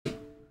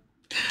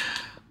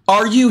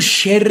Are you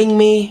shitting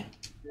me?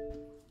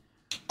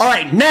 All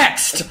right,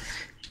 next.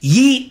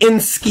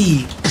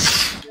 Jynxzi.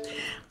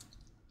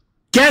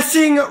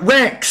 Guessing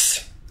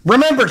ranks.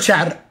 Remember,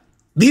 Chad,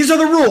 these are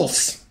the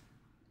rules.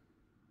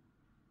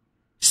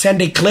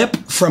 Send a clip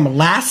from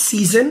last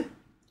season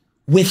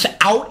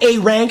without a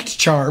ranked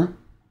charm,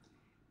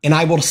 and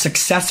I will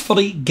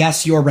successfully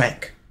guess your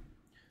rank.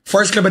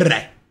 First clip of the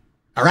day.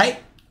 All right?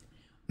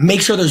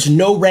 Make sure there's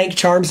no ranked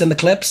charms in the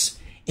clips,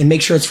 and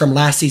make sure it's from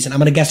last season. I'm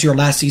going to guess your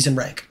last season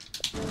rank.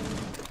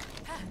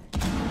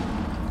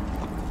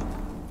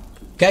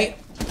 Okay?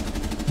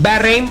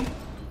 Bad aim.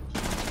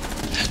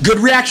 Good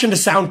reaction to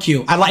sound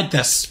cue. I like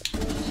this.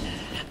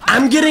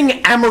 I'm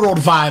getting Emerald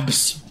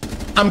vibes.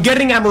 I'm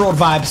getting Emerald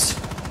vibes.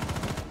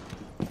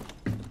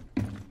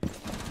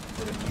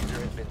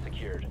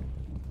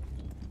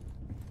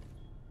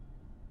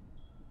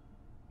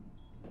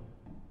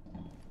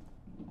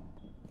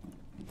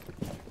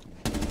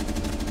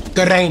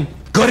 Good aim.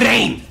 Good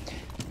aim.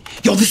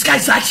 Yo, this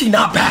guy's actually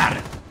not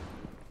bad.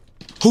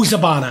 Who's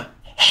Habana?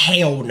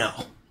 Hell no.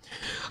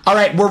 All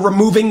right, we're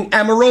removing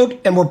Emerald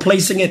and we're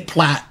placing it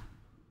plat.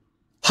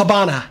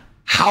 Habana,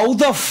 how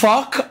the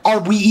fuck are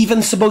we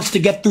even supposed to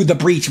get through the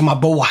breach, my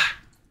boy?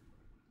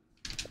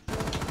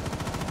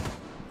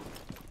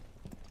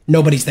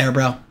 Nobody's there,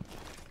 bro.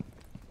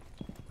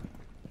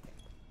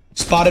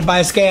 Spotted by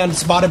a scan.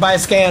 Spotted by a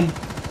scan.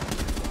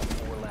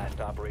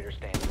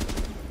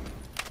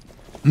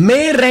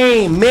 Me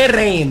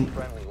rain.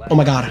 Oh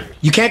my god.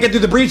 You can't get through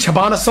the breach.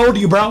 Habana sold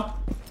you, bro.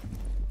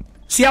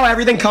 See how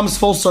everything comes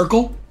full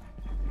circle?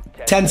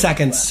 10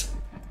 seconds.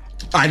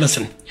 Alright,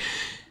 listen.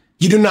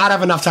 You do not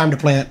have enough time to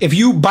plant.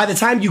 By the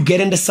time you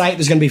get into sight,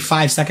 there's going to be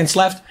 5 seconds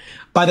left.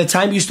 By the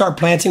time you start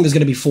planting, there's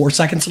going to be 4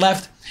 seconds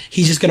left.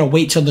 He's just going to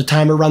wait till the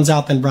timer runs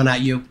out, then run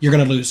at you. You're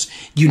going to lose.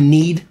 You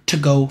need to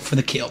go for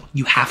the kill.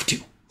 You have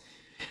to.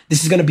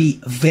 This is going to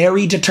be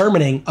very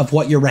determining of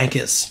what your rank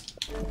is.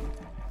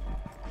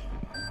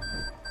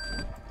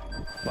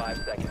 5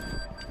 seconds.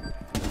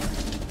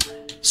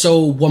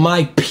 So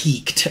Wamai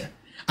peaked.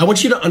 I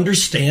want you to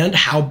understand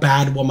how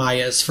bad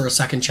Wamai is for a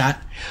second,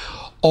 chat.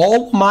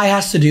 All Wamai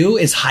has to do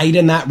is hide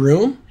in that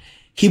room.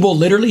 He will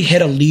literally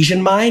hit a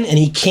lesion mine and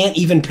he can't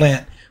even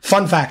plant.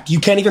 Fun fact,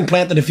 you can't even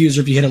plant the diffuser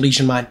if you hit a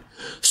lesion mine.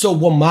 So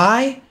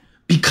Wamai,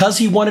 because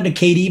he wanted a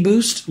KD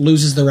boost,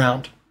 loses the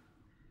round.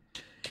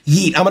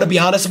 Yeet, I'm going to be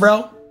honest,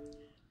 bro.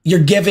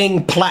 You're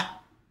giving plat.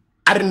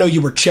 I didn't know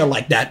you were chill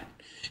like that.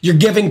 You're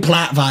giving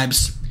plat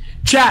vibes.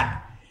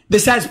 Chat,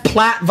 this has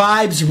plat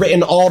vibes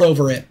written all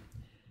over it.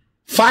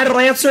 Final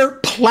answer,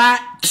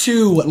 plat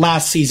 2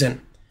 last season.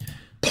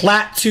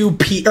 Plat 2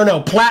 peak, or no,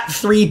 plat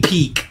 3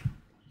 peak.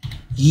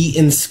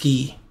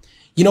 Jynxzi.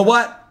 You know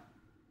what?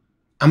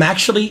 I'm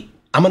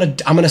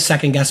gonna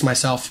second guess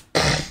myself.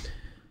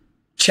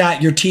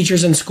 Chat, your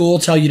teachers in school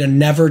tell you to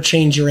never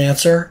change your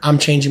answer. I'm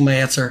changing my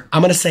answer.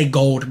 I'm gonna say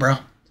gold, bro.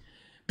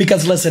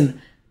 Because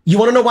listen, you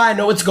wanna know why I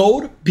know it's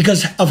gold?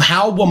 Because of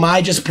how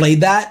Wamai just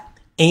played that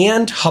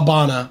and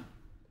Habana.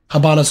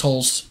 Habana's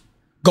holes.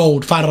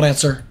 Gold, final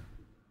answer.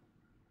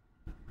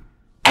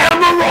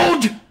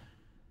 Emerald!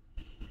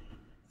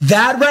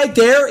 That right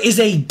there is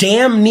a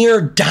damn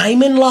near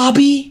diamond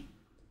lobby.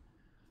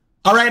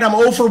 All right, I'm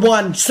 0 for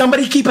 1.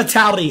 Somebody keep a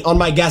tally on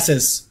my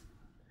guesses.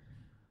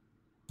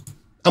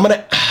 I'm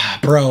gonna...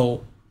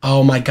 Bro.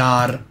 Oh my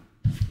god.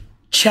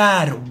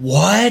 Chad,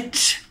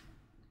 what?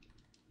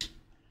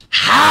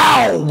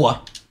 How?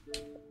 All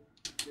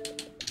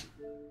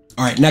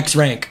right, next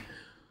rank.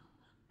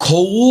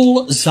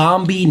 Cool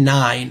Zombie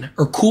 9.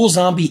 Or Cool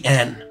Zombie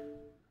N.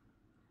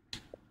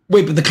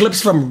 Wait, but the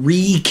clip's from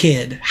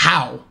Re-Kid.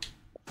 How?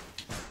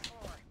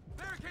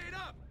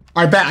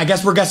 All right, bet. I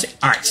guess we're guessing.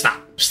 All right, stop.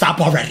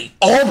 Stop already.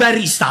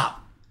 Already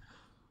stop.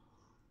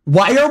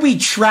 Why are we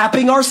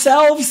trapping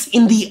ourselves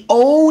in the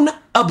own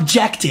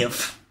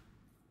objective?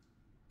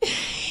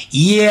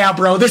 Yeah,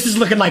 bro. This is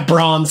looking like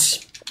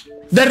bronze.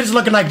 That is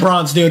looking like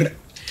bronze, dude.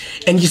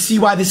 And you see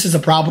why this is a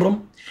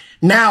problem?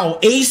 Now,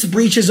 Ace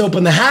breaches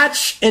open the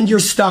hatch, and you're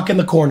stuck in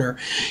the corner.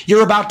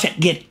 You're about to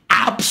get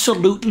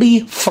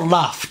absolutely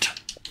fluffed.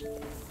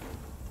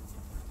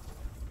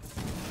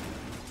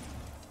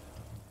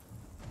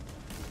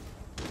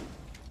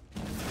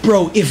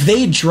 Bro, if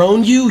they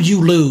drone you, you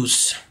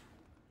lose.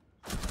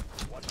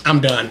 I'm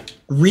done.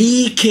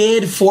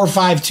 Re-Kid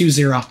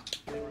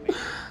 4520.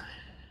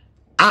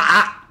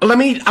 I'm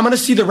gonna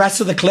see the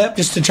rest of the clip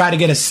just to try to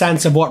get a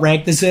sense of what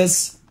rank this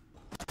is.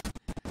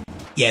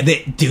 Yeah,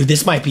 dude,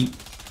 this might be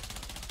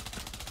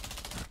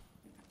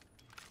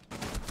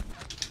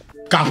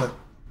copper.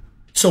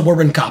 So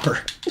we're in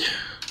copper.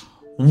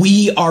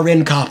 We are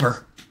in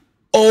copper.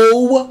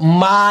 Oh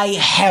my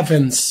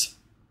heavens.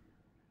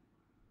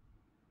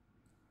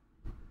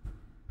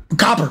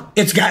 Copper.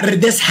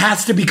 This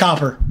has to be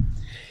copper.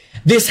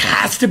 This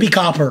has to be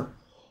copper.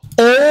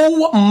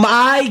 Oh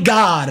my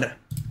god.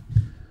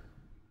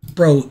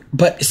 Bro,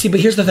 but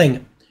here's the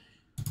thing.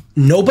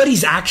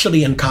 Nobody's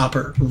actually in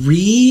copper.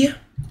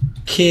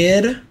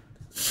 Re-Kid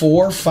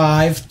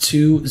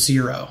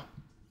 4520.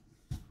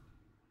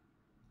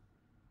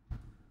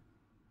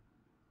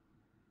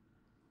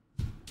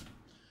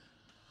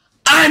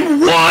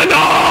 I'm one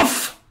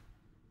off.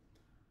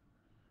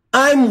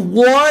 I'm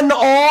one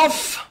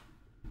off.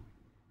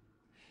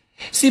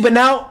 See, but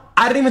now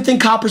I don't even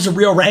think Copper's a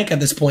real rank at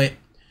this point.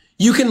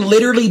 You can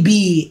literally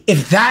be,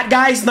 if that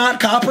guy's not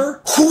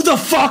Copper, who the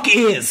fuck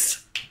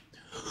is?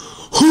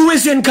 Who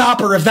is in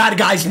Copper if that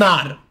guy's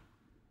not?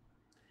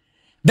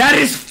 That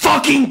is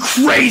fucking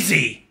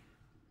crazy.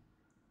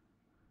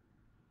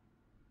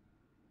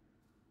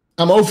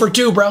 I'm 0 for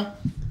 2, bro.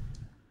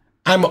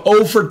 I'm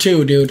 0 for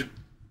 2, dude.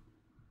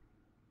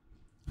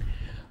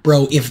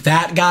 Bro, if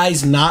that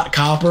guy's not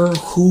Copper,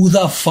 who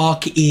the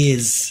fuck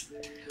is?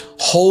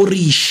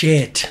 Holy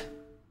shit.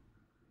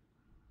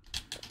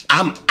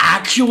 I'm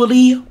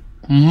actually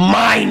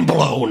mind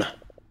blown.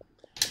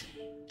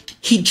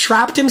 He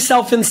trapped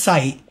himself in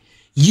sight,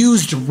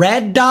 used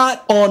red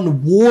dot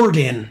on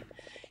Warden,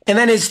 and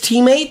then his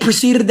teammate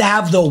proceeded to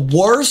have the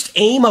worst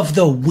aim of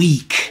the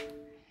week.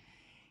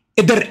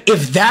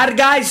 If that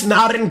guy's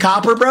not in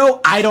Copper, bro,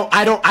 I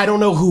don't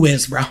know who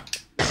is, bro.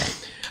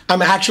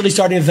 I'm actually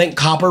starting to think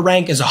Copper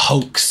rank is a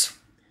hoax.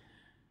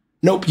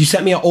 Nope, you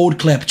sent me an old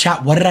clip.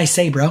 Chat, what did I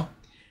say, bro?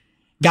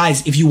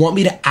 Guys, if you want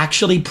me to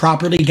actually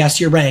properly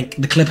guess your rank,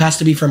 the clip has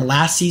to be from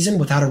last season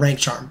without a rank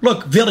charm.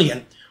 Look,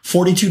 Villian,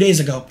 42 days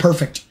ago.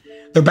 Perfect.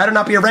 There better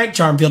not be a rank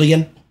charm,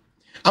 Villian.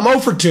 I'm 0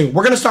 for 2.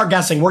 We're going to start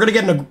guessing. We're going to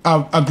get in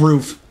a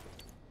groove.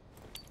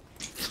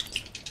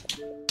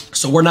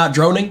 So we're not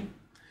droning?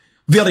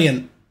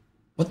 Villian,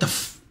 what the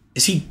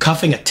is he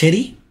cuffing a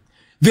titty?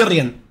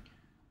 Villian,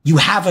 you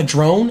have a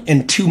drone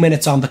and 2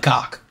 minutes on the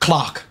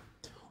clock.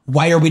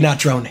 Why are we not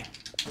droning?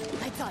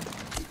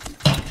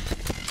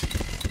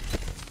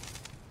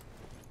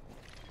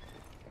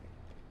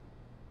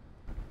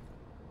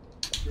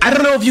 I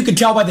don't know if you could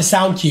tell by the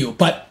sound cue,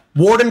 but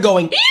Warden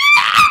going...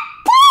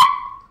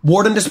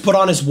 Warden just put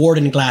on his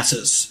Warden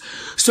glasses.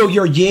 So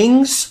your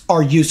yings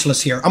are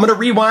useless here. I'm going to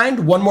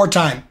rewind one more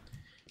time.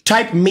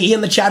 Type me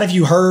in the chat if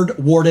you heard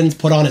Warden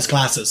put on his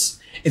glasses.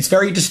 It's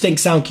very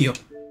distinct sound cue.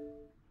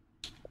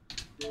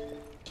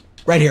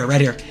 Right here,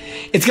 right here.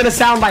 It's going to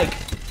sound like...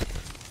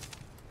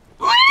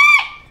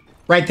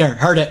 Right there.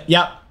 Heard it.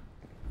 Yep.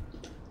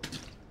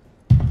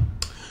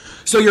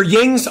 So your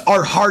yings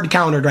are hard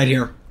countered right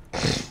here.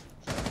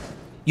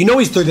 You know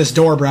he's through this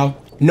door, bro.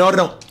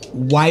 No.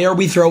 Why are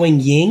we throwing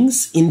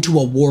yings into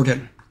a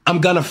Warden? I'm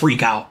gonna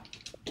freak out.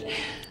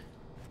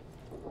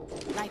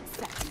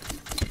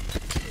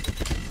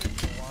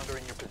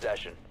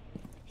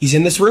 He's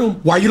in this room.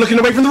 Why are you looking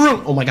away from the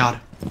room? Oh my god.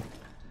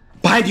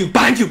 Behind you,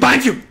 behind you,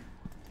 behind you!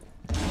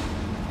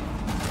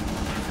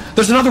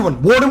 There's another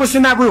one. Warden was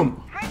in that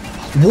room.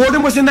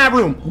 Warden was in that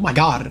room. Oh my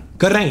god.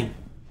 Good aim.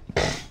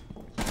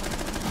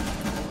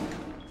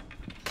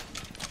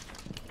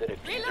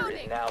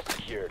 Now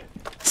secured.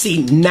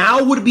 See,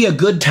 now would be a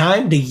good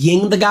time to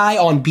ying the guy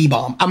on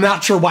B-bomb. I'm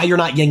not sure why you're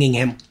not yinging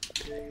him.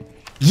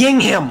 Ying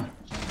him.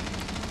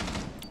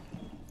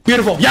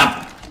 Beautiful.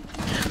 Yep.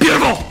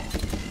 Beautiful.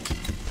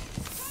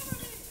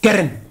 Get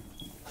in.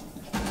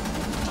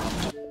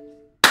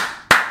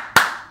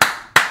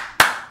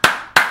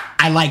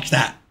 I liked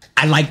that.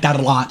 I liked that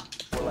a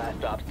lot. Last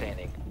stop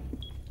standing.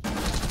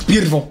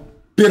 Beautiful.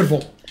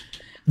 Beautiful.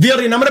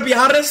 Villian, I'm going to be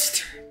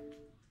honest.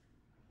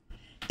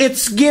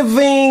 It's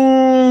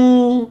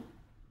giving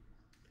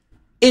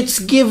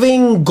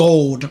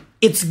gold.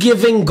 It's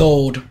giving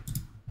gold.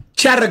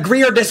 Chat,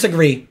 agree or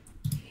disagree?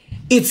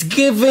 It's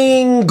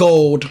giving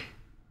gold.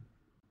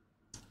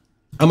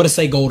 I'm going to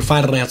say gold.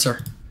 Final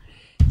answer.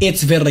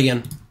 It's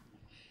Villian.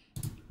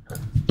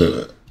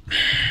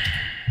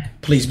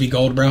 Please be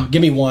gold, bro.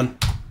 Give me one.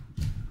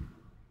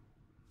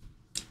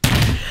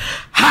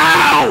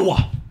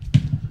 How?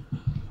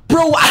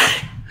 Bro,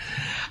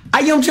 I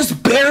am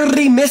just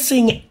barely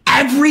missing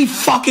every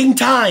fucking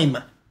time.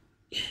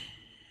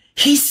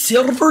 He's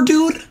silver,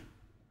 dude?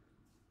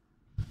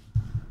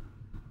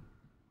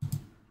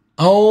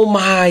 Oh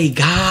my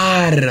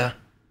god.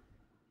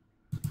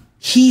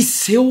 He's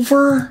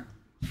silver?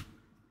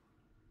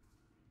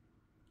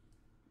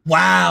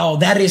 Wow,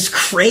 that is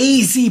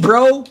crazy,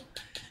 bro.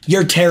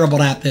 You're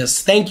terrible at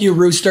this. Thank you,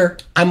 Rooster.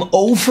 I'm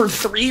 0 for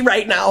 3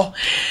 right now.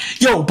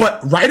 Yo, but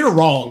right or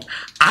wrong,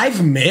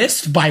 I've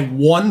missed by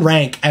 1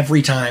 rank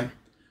every time.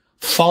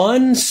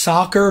 Fun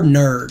soccer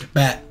nerd.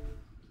 Bet.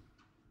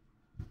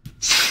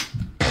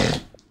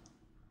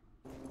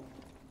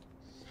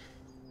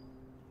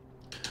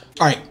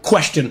 All right,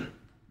 question.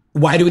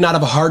 Why do we not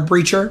have a hard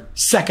breacher?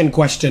 Second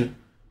question.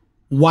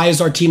 Why is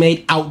our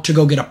teammate out to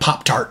go get a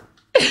Pop-Tart?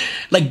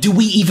 Like, do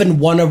we even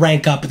want to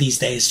rank up these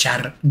days,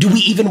 Chad? Do we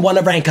even want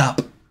to rank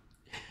up?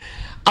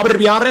 I'm going to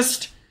be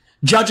honest.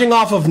 Judging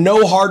off of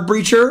no hard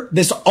breacher,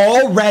 this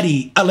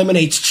already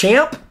eliminates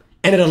champ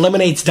and it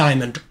eliminates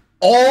diamond.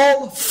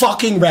 All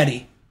fucking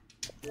ready.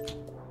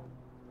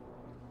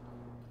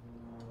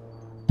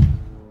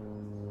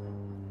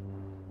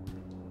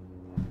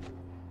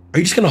 Are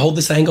you just going to hold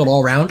this angle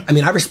all around? I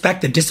mean, I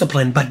respect the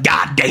discipline, but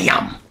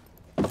goddamn.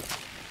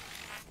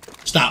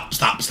 Stop,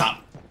 stop, stop.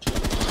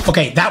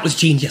 Okay, that was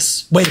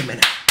genius. Wait a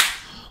minute.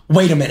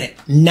 Wait a minute.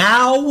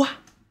 Now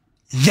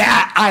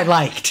that I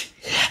liked.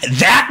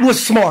 That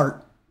was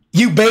smart.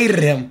 You baited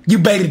him. You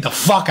baited the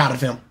fuck out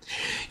of him.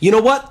 You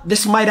know what?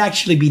 This might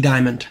actually be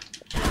diamond.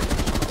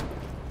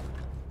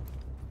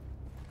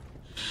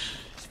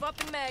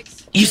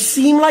 You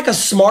seem like a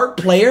smart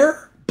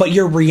player, but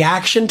your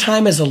reaction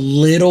time is a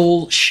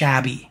little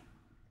shabby.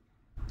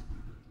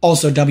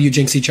 Also, W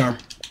Jynxzi charm.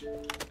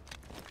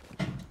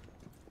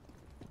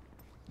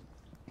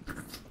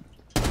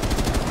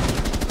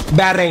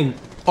 Bad rain.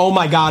 Oh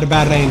my god,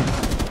 bad rain.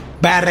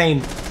 Bad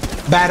rain.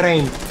 Bad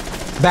rain.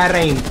 Bad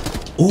rain.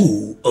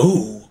 Ooh,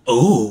 ooh,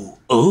 ooh,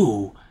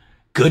 ooh.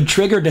 Good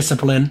trigger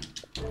discipline.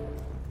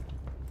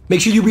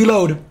 Make sure you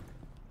reload.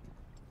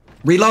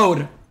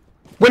 Reload.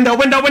 Window,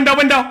 window, window,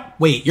 window.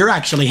 Wait, you're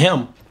actually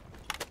him.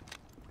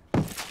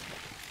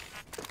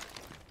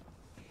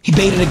 He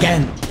baited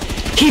again.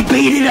 He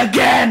baited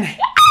again.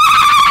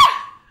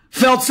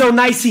 Felt so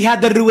nice he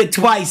had to do it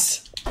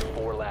twice.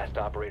 4 last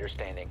operator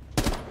standing.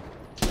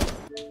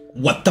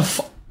 What the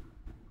fuck?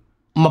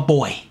 My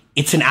boy,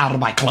 it's an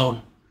alibi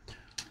clone.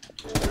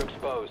 You're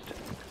exposed.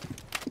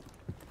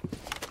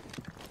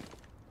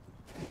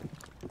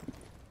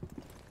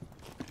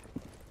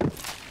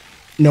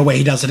 No way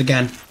he does it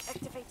again.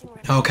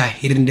 Okay,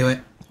 he didn't do it.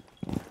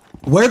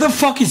 Where the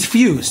fuck is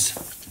Fuse?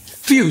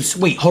 Fuse,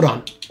 wait, hold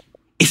on.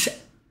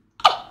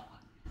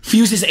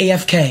 Fuse is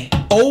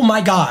AFK. Oh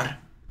my god.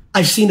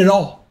 I've seen it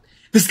all.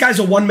 This guy's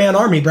a one-man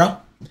army, bro.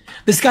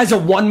 This guy's a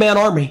one-man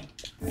army.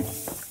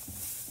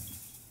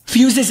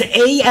 Fuse is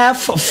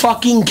AF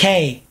fucking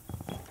K.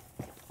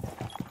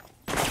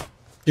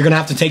 You're gonna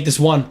have to take this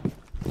one.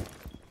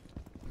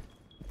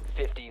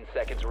 15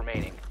 seconds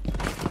remaining.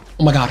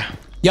 Oh my god.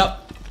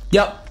 Yup.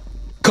 Yup.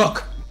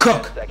 Cook.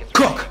 Cook.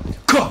 Cook.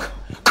 Cook.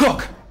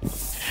 Cook.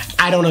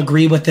 I don't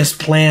agree with this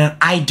plan.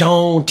 I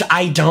don't.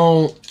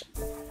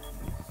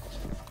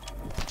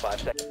 5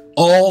 seconds.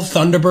 All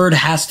Thunderbird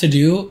has to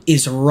do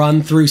is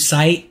run through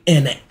sight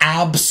and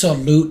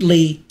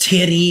absolutely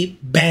titty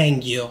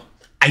bang you.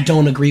 I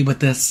don't agree with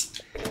this.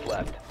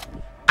 Left.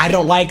 I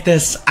don't like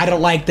this. I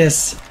don't like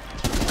this.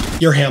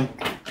 You're him.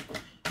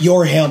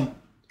 You're him.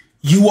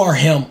 You are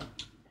him.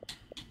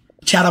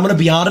 Chad, I'm gonna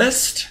be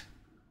honest.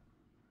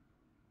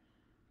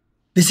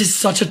 This is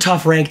such a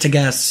tough rank to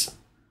guess.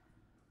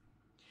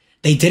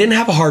 They didn't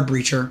have a hard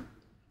breacher.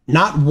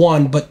 Not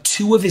one, but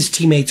 2 of his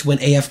teammates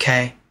went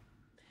AFK.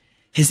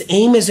 His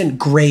aim isn't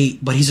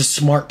great, but he's a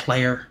smart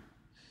player.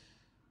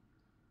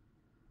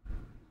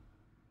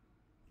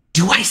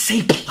 Do I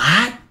say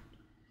plat?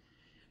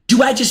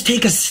 Do I just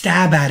take a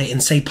stab at it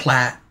and say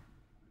plat?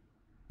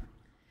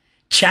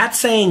 Chat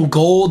saying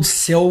gold,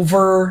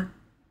 silver,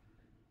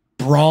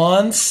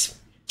 bronze.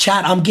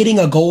 Chat, I'm getting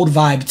a gold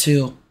vibe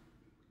too.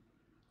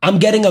 I'm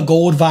getting a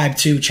gold vibe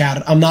too,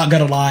 Chad. I'm not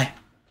gonna lie.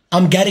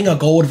 I'm getting a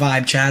gold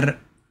vibe, Chad.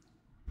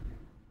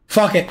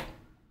 Fuck it.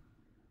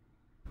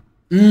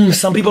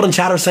 Some people in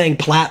chat are saying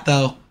plat,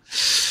 though.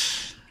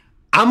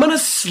 I'm gonna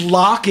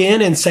lock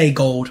in and say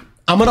gold.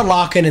 I'm gonna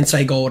lock in and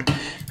say gold.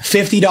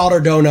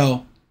 $50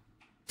 dono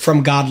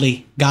from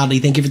Godly. Godly,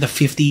 thank you for the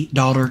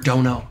 $50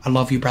 dono. I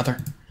love you, brother.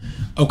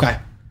 Okay.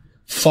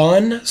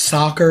 Fun,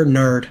 soccer,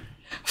 nerd.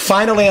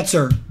 Final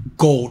answer,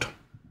 gold.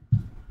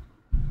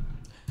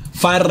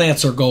 Final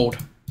answer, gold.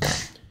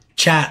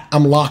 Chat,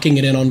 I'm locking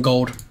it in on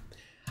gold.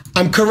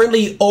 I'm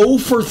currently 0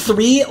 for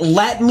 3.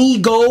 Let me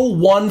go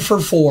 1 for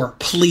 4,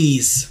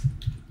 please.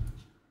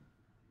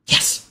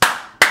 Yes.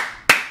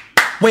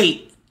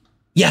 Wait.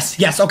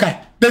 Yes, okay.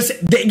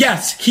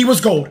 Yes, he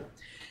was gold.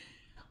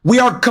 We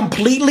are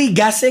completely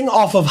guessing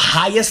off of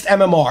highest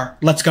MMR.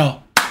 Let's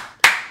go.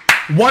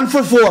 1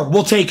 for 4,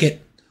 we'll take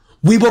it.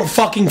 We will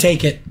fucking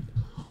take it.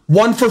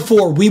 1 for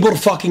 4, we will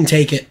fucking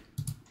take it.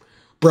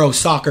 Bro,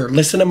 soccer,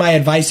 listen to my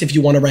advice if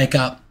you want to rank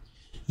up.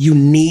 You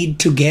need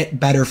to get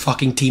better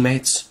fucking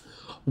teammates.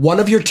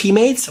 One of your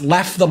teammates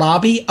left the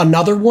lobby.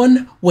 Another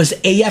one was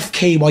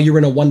AFK while you were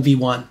in a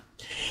 1v1.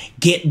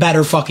 Get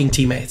better fucking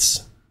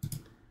teammates.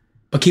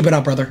 But keep it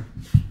up, brother.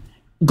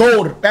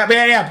 Gold.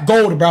 Yeah,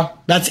 gold, bro.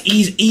 That's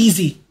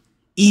easy.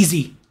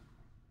 Easy.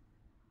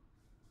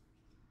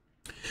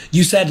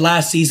 You said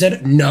last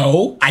season.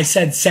 No, I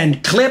said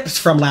send clips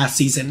from last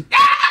season.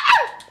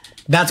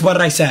 That's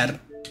what I said.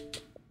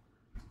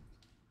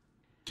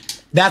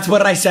 That's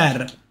what I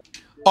said.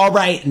 All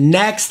right,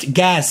 next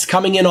guess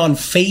coming in on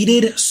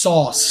Faded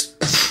Sauce.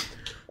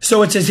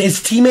 So it's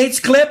his teammates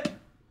clip.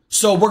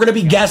 So we're gonna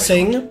be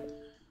guessing.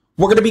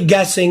 We're gonna be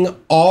guessing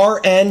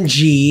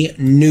RNG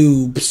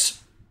noobs.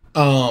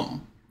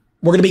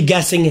 We're gonna be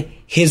guessing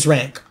his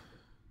rank.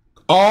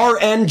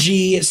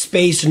 RNG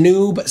space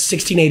noob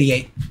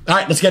 1688. All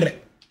right, let's get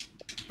it.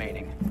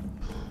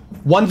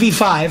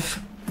 1v5.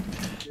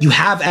 You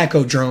have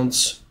echo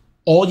drones.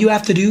 All you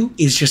have to do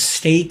is just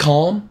stay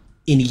calm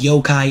in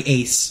Yokai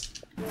Ace.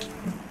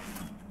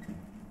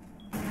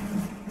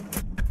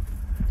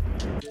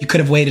 You could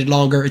have waited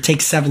longer. It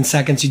takes 7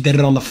 seconds. You did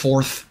it on the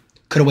 4th.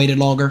 Could have waited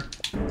longer.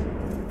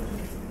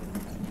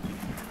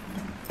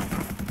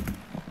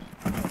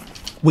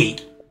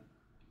 Wait.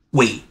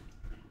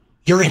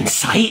 You're in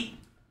sight?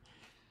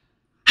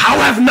 How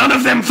have none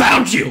of them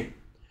found you?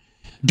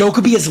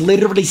 Dokkaebi is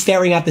literally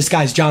staring at this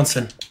guy's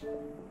Johnson.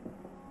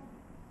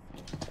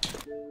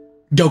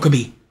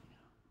 Dokkaebi,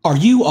 are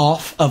you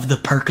off of the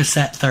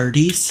Percocet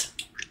 30s?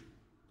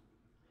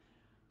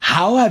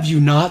 How have you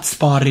not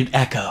spotted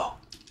Echo?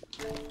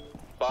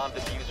 Bomb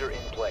diffuser in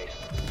place.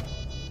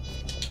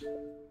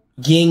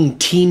 Ying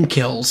team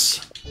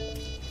kills.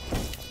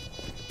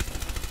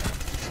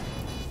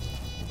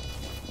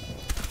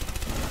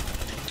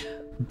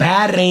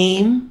 Bad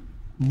aim.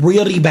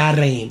 Really bad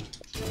aim.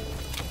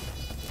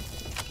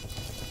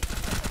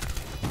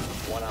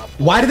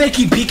 Why do they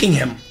keep peeking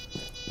him?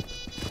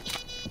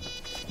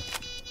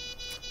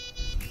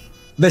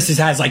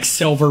 Has like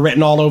silver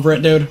written all over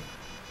it, dude.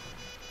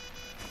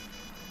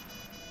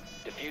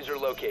 Diffuser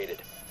located.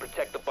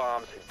 Protect the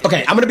bombs.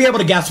 Okay, I'm gonna be able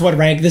to guess what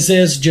rank this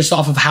is just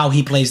off of how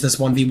he plays this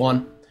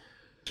 1v1.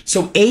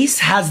 So Ace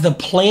has the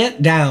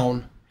plant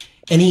down,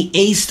 and he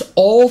aced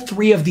all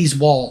 3 of these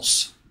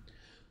walls.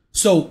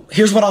 So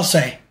here's what I'll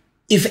say.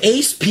 If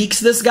Ace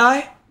peeks this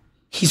guy,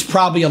 he's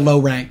probably a low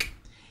rank.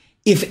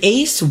 If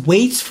Ace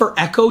waits for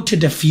Echo to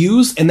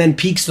defuse and then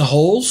peeks the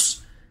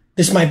holes,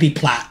 this might be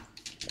plat.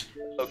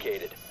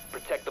 Located.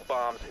 Protect the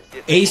bombs.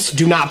 Ace,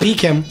 do not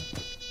peek him.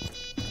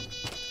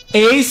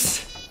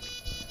 Ace.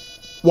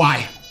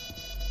 Why?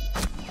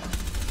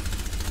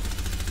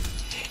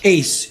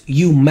 Ace,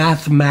 you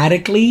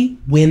mathematically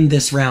win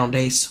this round,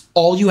 Ace.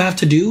 All you have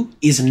to do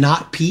is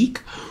not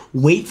peek,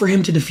 wait for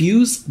him to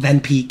defuse, then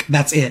peek.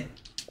 That's it.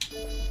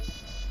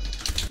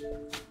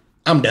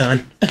 I'm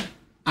done.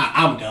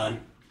 I'm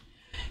done.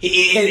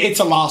 It's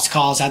a lost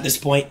cause at this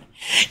point.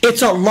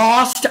 It's a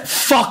lost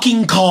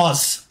fucking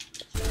cause.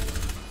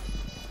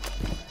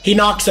 He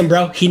knocks him,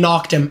 bro. He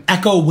knocked him.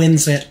 Echo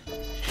wins it.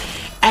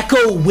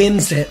 Echo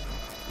wins it.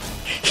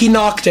 He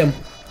knocked him.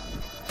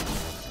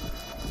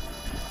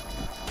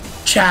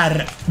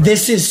 Chad,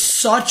 this is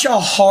such a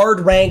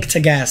hard rank to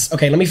guess.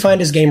 Okay, let me find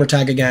his gamer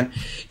tag again.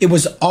 It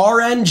was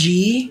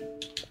RNG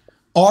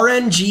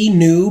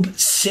Noob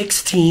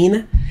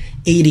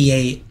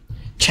 1688.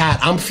 Chat,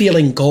 I'm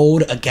feeling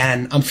gold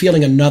again. I'm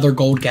feeling another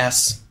gold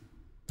guess.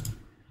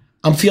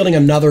 I'm feeling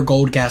another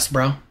gold guess,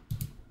 bro.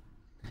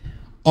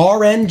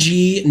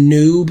 RNG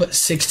Noob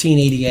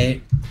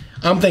 1688.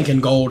 I'm thinking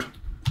gold.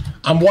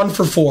 I'm 1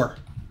 for 4.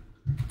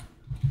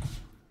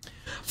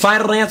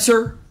 Final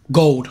answer,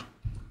 gold.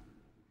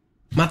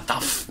 What the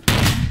f...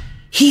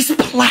 He's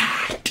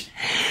plat.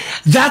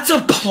 That's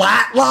a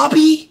plat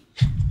lobby?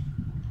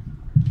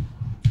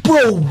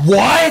 Bro,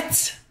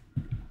 what?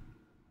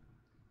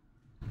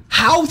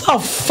 How the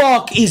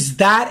fuck is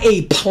that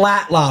a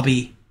plat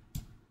lobby?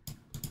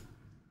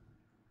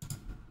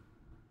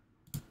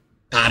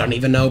 I don't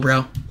even know,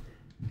 bro.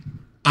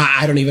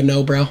 I don't even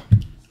know, bro.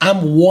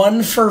 I'm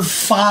 1 for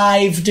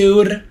 5,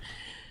 dude.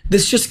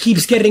 This just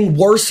keeps getting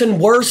worse and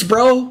worse,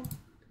 bro.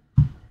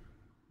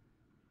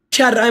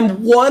 Chad,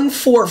 I'm 1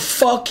 for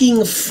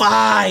fucking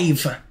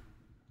 5.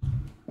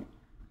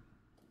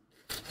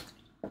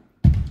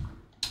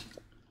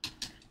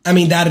 I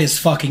mean, that is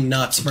fucking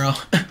nuts, bro.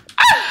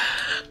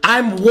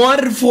 I'm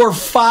 1 for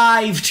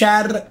 5,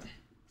 Chad.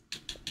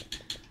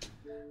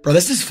 Bro,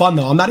 this is fun,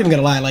 though. I'm not even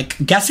gonna lie.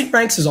 Like, guessing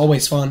ranks is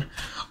always fun.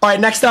 All right,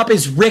 next up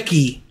is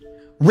Ricky.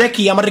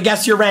 Ricky, I'm gonna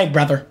guess your rank,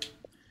 brother.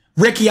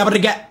 Ricky, I'm gonna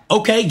get...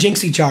 Okay,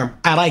 Jynxzi charm.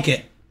 I like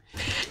it.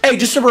 Hey,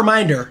 just a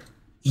reminder.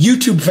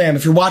 YouTube fam,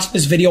 if you're watching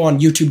this video on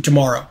YouTube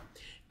tomorrow,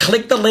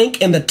 click the link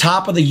in the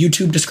top of the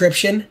YouTube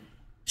description.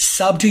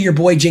 Sub to your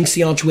boy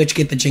Jynxzi on Twitch.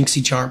 Get the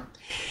Jynxzi charm.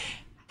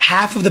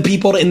 Half of the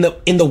people in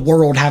the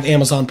world have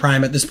Amazon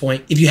Prime at this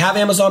point. If you have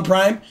Amazon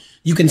Prime,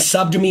 you can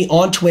sub to me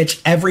on Twitch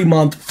every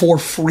month for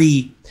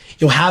free.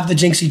 You'll have the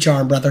Jynxzi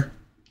charm, brother.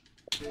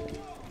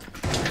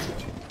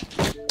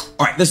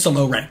 All right, this is a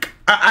low rank.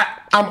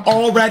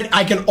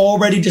 I can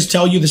already just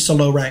tell you this is a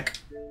low rank.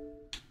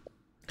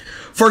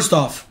 First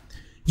off,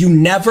 you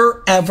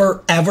never,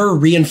 ever, ever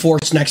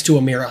reinforce next to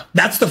a Mira.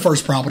 That's the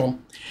first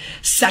problem.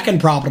 Second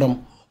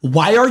problem,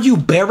 why are you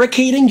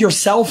barricading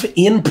yourself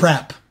in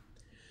prep?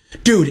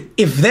 Dude,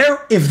 if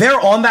they're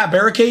on that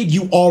barricade,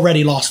 you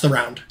already lost the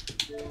round.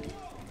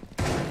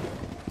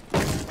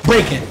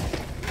 Break it.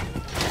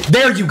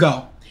 There you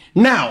go.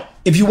 Now,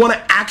 if you want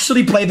to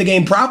actually play the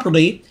game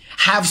properly,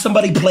 have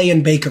somebody play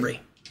in bakery.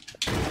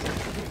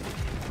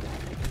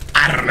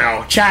 I don't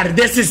know. Chad,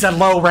 this is a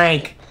low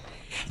rank.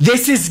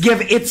 This is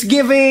it's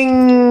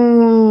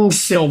giving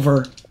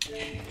silver.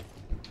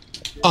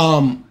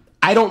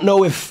 I don't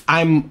know if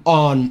I'm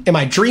on, am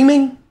I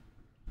dreaming?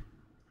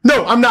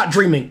 No, I'm not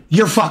dreaming.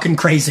 You're fucking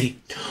crazy.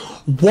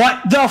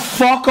 What the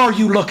fuck are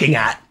you looking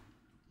at?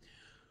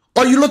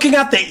 Are you looking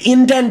at the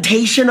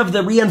indentation of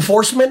the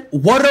reinforcement?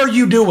 What are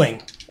you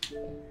doing?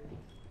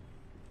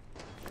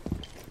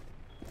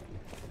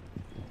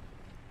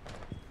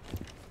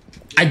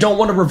 I don't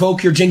want to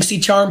revoke your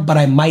Jynxzi charm, but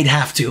I might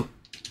have to.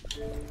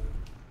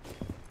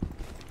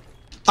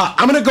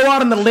 I'm going to go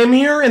out on the limb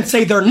here and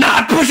say they're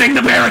not pushing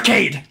the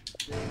barricade.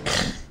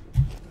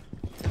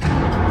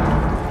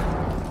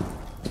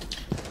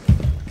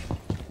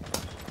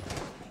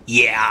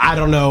 Yeah, I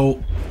don't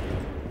know.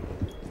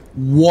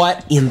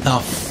 What in the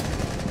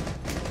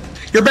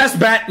Your best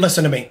bet,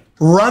 listen to me.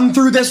 Run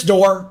through this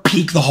door,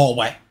 peek the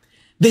hallway.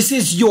 This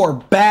is your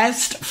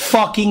best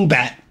fucking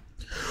bet.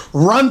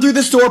 Run through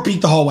this door,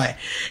 peek the hallway.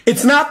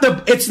 It's not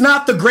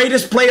the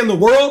greatest play in the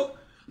world,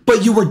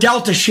 but you were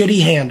dealt a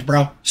shitty hand,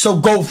 bro. So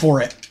go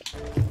for it.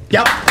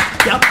 Yep.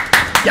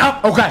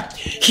 Okay.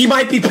 He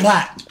might be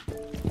plat.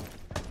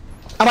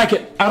 I like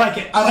it. I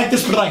like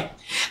this play.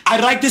 I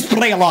like this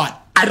play a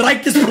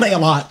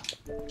lot.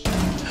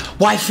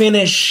 Why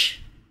finish?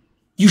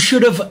 You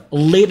should have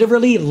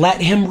literally let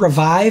him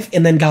revive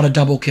and then got a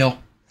double kill.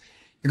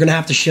 You're gonna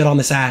have to shit on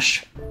this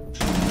Ash.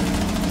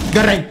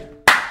 Good aim.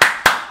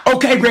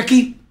 Okay,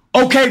 Ricky.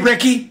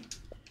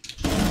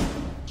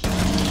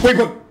 Wait,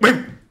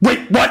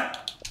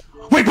 what?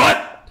 Wait,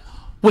 what?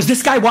 Was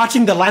this guy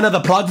watching the Line of the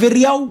Plug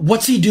video?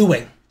 What's he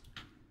doing?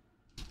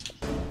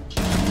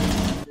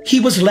 He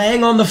was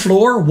laying on the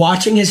floor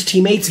watching his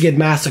teammates get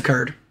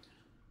massacred.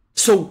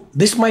 So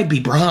this might be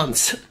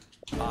bronze.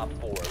 Op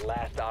 4,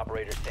 last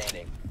operator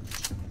standing.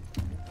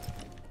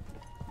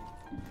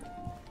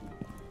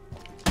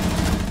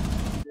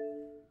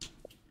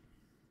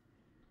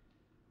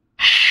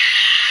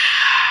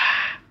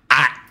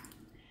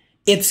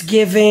 It's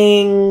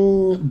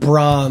giving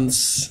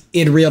bronze.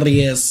 It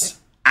really is.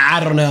 I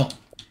don't know.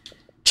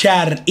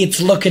 Chad, it's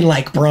looking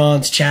like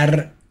bronze,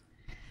 Chad.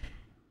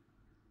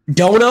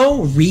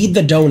 Dono? Read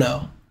the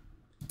dono.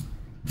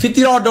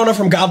 $50 dono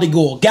from Godly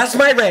Ghoul. Guess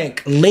my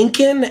rank.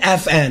 Lincoln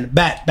FN.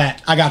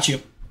 Bet. I got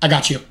you.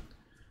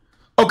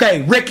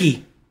 Okay,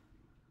 Ricky.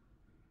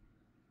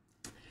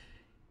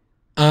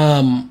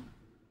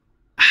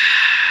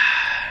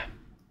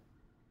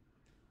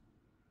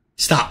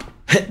 Stop.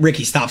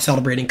 Ricky, stop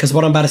celebrating, because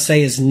what I'm about to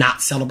say is not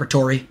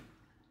celebratory.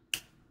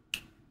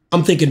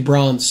 I'm thinking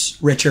bronze,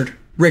 Richard.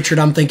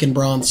 I'm thinking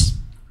bronze.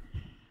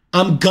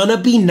 I'm gonna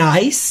be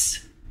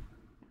nice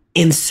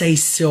and say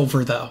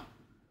silver, though.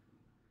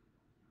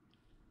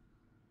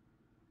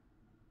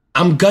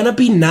 I'm gonna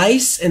be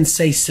nice and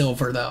say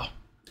silver, though.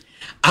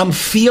 I'm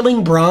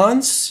feeling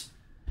bronze,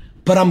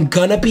 but I'm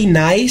gonna be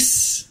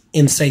nice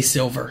and say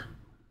silver.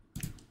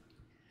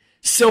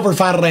 Silver,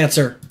 final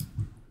answer.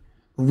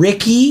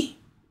 Ricky.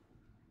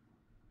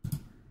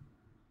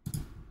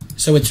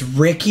 So it's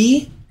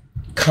Ricky,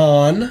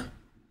 Con,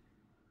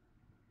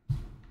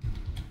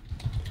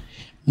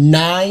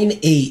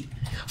 9-8.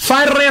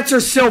 Final answer,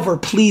 silver.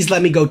 Please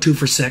let me go 2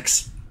 for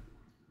 6.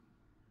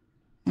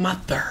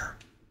 Mother.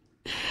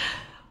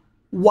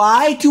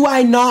 Why do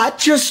I not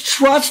just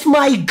trust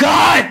my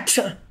gut?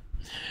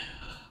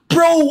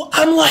 Bro,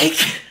 I'm like,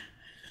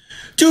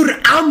 dude,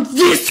 I'm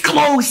this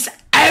close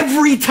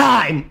every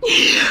time.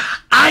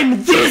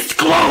 I'm this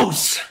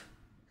close.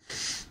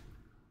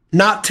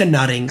 Not to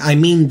nutting, I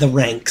mean the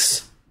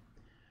ranks.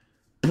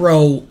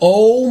 Bro,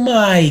 oh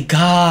my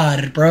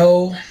god,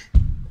 bro.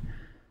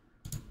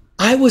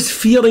 I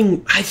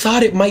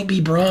thought it might be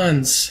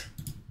bronze.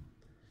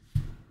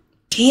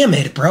 Damn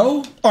it,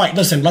 bro. Alright,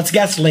 listen, let's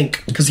guess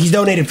Link, because he's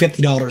donated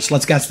 $50.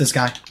 Let's guess this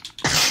guy.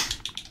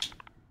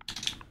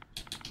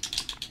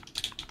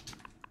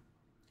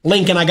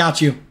 Lincoln, I got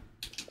you.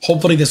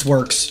 Hopefully this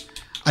works.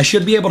 I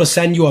should be able to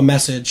send you a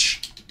message.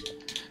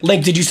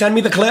 Link, did you send me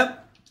the clip?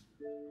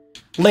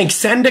 Link,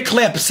 send a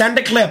clip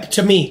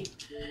to me.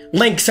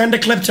 Link, send a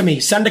clip to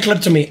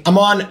me. I'm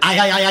on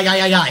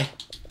I.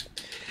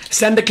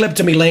 Send a clip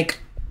to me, Link.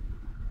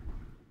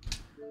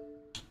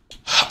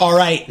 All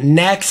right,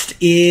 next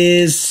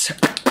is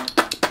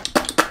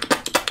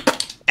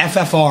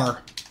FFR.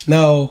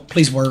 No,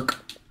 please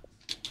work.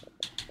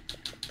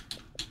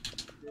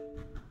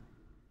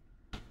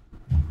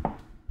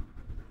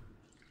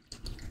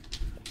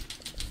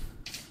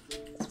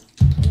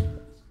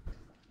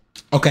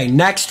 Okay,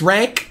 next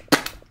rank.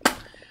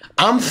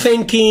 I'm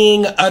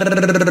thinking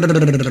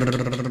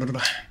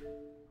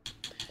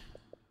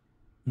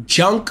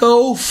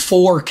Junko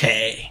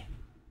 4K.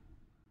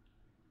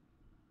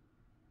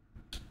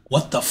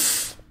 What the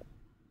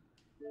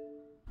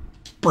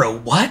Bro,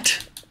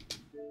 what?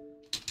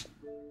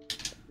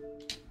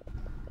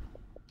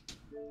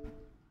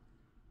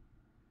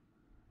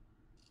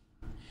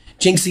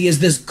 Jynxzi, is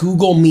this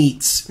Google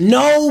Meets?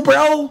 No,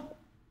 bro.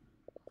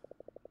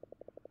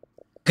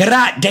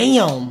 God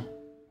damn.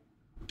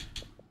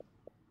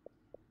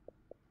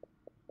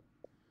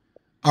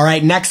 All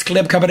right, next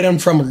clip coming in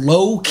from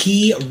Low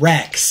Key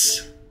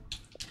Rex.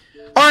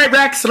 All right,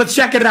 Rex, let's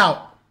check it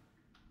out.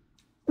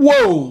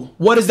 Whoa,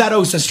 what is that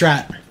OSA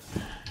strat?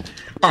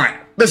 All right,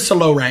 this is a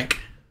low rank.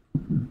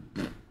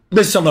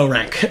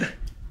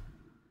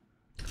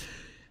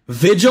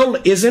 Vigil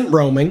isn't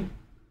roaming.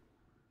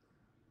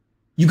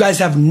 You guys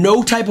have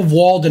no type of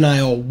wall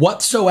denial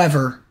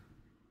whatsoever.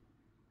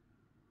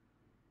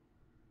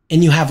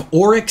 And you have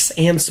Oryx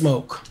and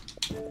Smoke.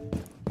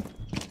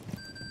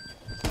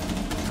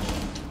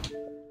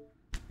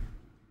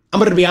 I'm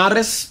gonna be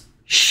honest,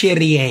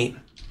 shitty aim.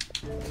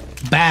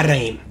 Bad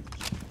aim.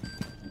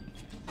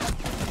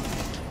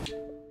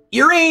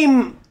 Your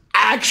aim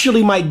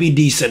actually might be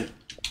decent.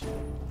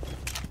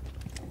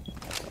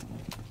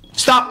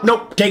 Stop,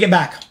 nope, take it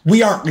back.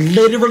 We are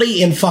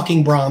literally in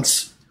fucking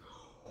bronze.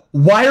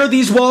 Why are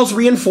these walls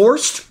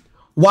reinforced?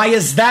 Why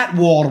is that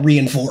wall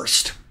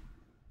reinforced?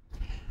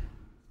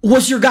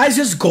 Was your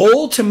guys'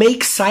 goal to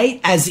make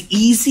sight as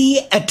easy,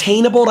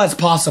 attainable as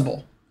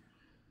possible?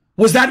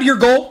 Was that your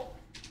goal?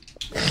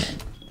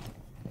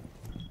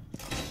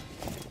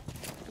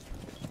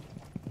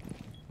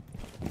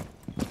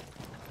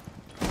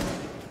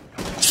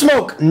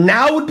 Smoke,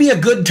 now would be a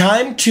good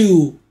time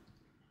to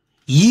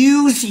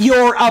use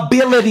your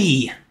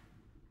ability.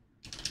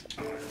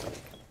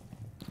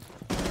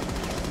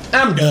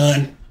 I'm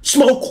done.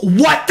 Smoke,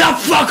 what the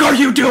fuck are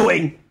you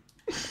doing?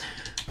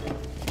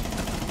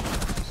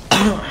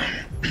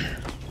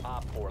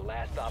 Op 4,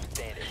 last stop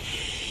standing.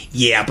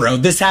 Yeah, bro,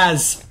 this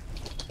has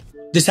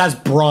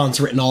bronze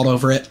written all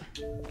over it.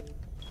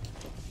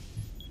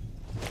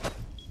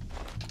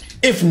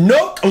 If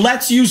Nook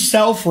lets you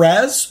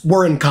self-res,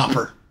 we're in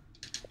copper.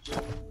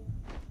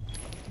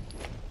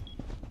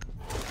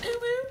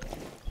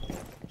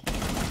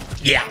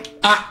 Yeah,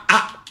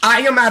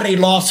 I am at a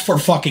loss for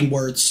fucking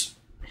words.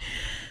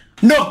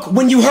 Nook,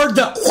 when you heard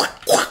the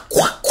quack, quack,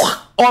 quack, quack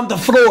on the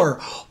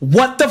floor,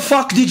 what the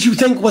fuck did you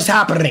think was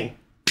happening?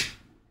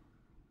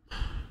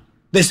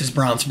 This is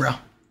bronze, bro.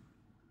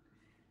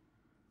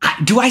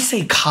 Do I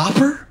say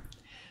copper?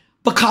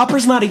 But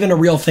copper's not even a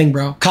real thing,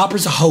 bro.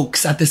 Copper's a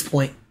hoax at this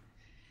point.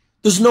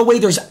 There's no way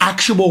there's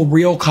actual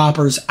real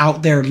coppers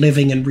out there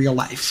living in real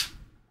life.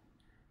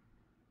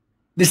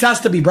 This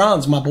has to be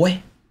bronze, my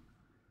boy.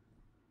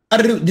 I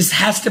don't know. This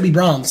has to be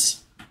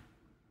bronze.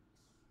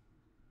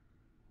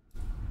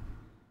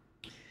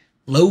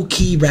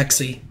 Low-key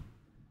Jynxzi.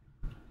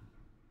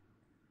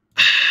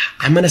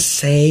 I'm gonna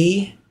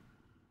say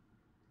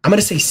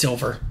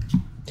silver.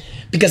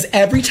 Because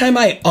every time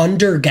I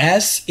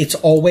underguess, it's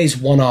always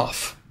one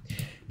off.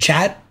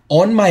 Chat,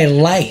 on my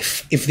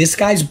life, if this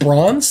guy's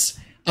bronze,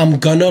 I'm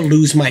gonna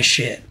lose my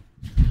shit.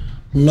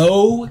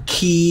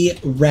 Low-key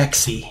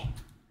Jynxzi.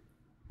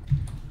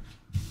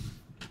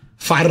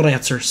 Final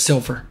answer,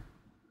 silver.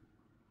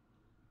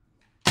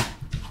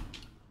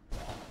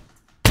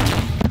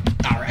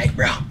 Alright,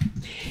 bro.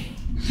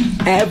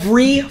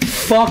 Every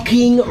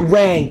fucking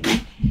rank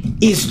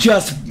is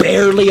just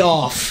barely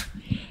off.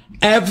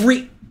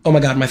 Oh my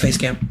god, my face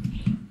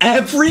cam.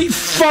 Every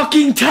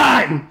fucking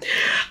time,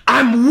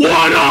 I'm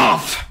one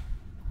off.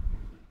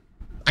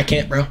 I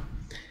can't, bro.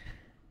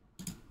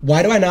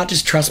 Why do I not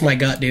just trust my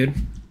gut, dude?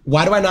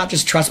 Why do I not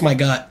just trust my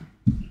gut?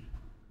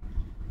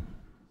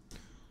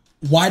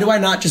 Why do I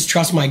not just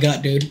trust my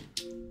gut, dude?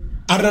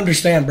 I don't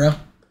understand, bro.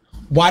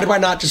 Why do I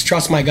not just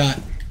trust my gut?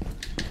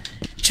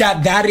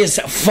 Chat, that is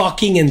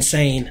fucking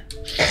insane.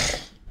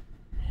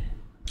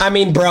 I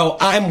mean, bro,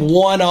 I'm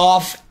one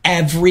off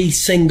every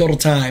single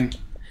time.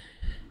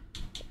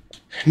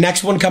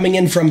 Next one coming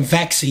in from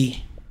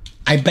Jynxzi.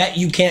 I bet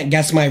you can't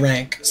guess my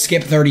rank.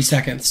 Skip 30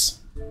 seconds.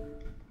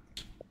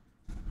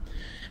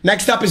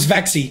 Next up is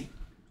Jynxzi.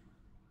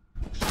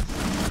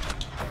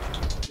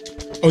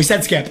 Oh, he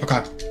said skip.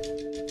 Okay.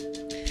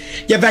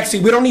 Yeah,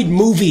 Jynxzi, we don't need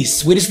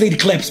movies. We just need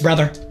clips,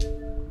 brother.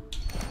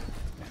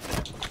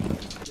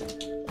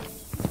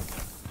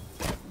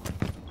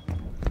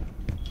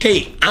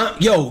 Okay,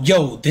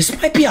 yo,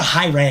 this might be a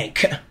high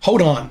rank.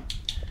 Hold on.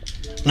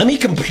 Let me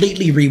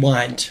completely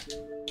rewind.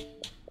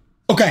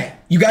 Okay,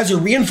 you guys are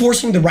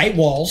reinforcing the right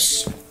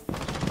walls.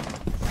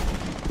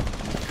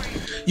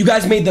 You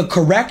guys made the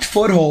correct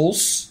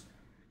footholds.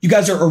 You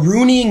guys are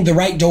Aruniing the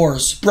right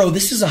doors. Bro,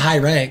 this is a high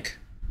rank.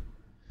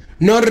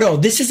 No,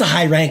 this is a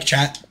high rank,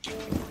 chat.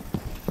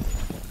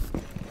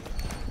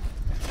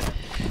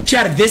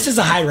 Chat, this is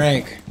a high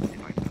rank.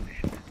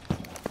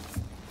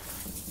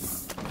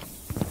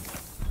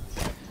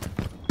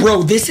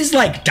 Bro, this is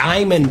like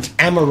diamond,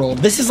 emerald.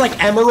 This is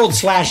like emerald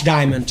 /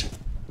 diamond.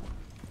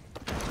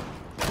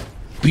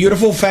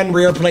 Beautiful fen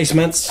rear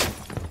placements.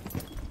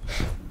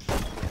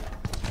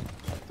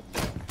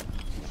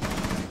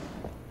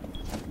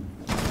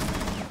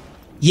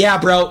 Yeah,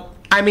 bro.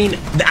 I mean,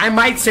 I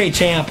might say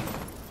champ.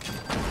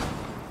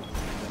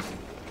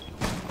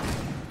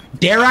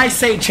 Dare I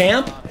say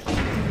champ?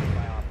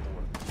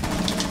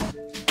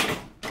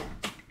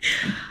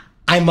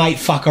 I might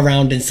fuck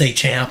around and say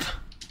champ.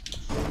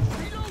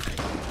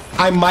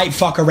 I might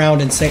fuck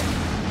around and say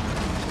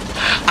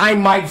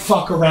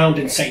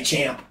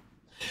champ.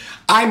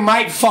 I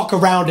might fuck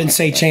around and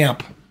say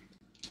champ.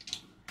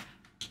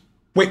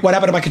 Wait, what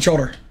happened to my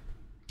controller?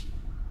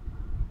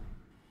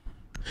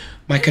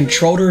 My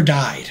controller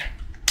died.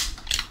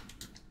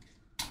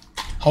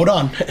 Hold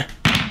on.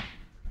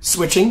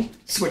 Switching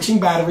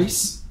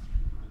batteries.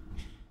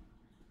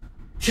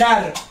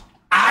 Chat,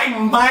 I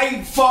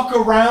might fuck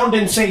around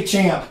and say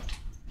champ.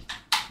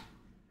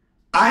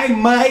 I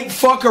might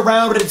fuck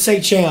around and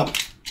say champ.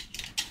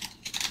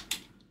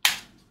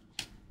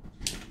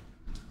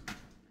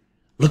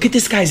 Look at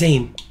this guy's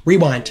aim.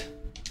 Rewind.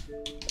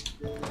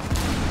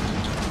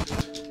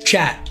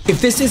 Chat, if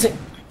this isn't...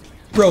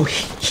 Bro,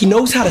 he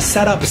knows how to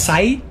set up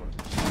sight.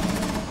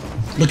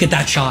 Look at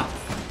that shot.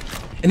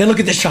 And then look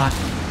at this shot.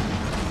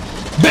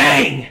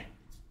 Bang!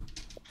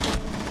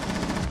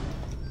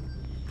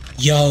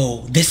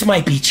 Yo, this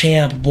might be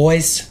champ,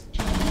 boys.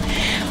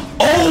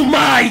 Oh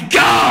my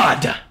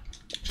God!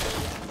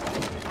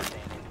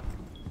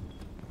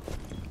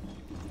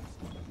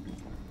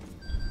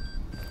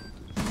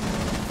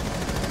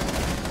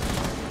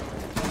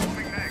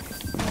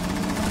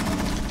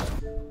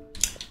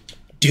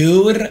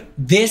 Dude,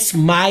 this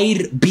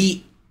might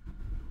be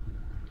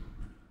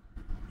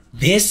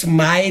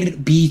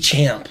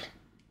champ.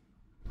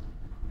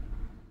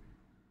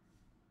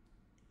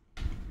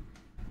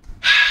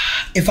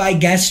 If I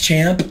guess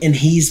champ and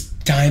he's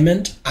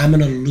diamond, I'm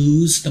gonna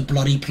lose the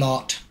bloody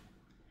plot.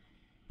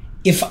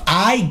 If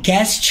I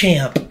guess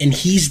champ and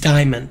he's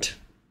diamond.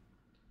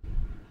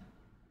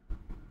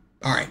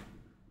 All right.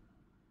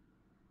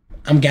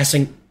 I'm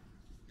guessing.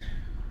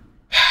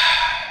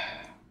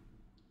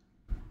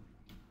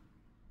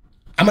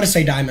 I'm gonna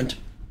say diamond.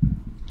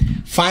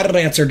 Final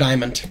answer,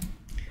 diamond.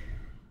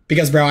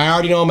 Because, bro, I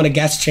already know I'm gonna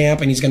guess champ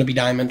and he's gonna be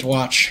diamond.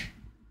 Watch.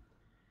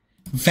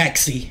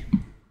 Jynxzi.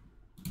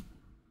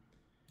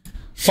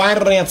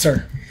 Final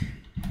answer.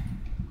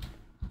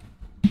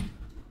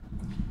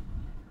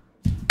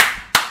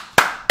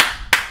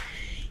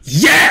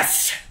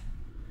 Yes!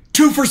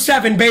 2 for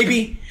 7,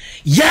 baby.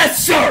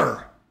 Yes,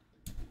 sir!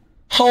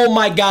 Oh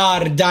my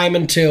God,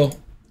 diamond 2.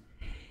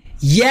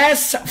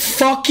 Yes,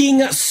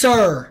 fucking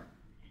sir.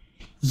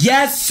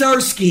 Yes,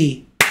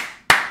 sirski.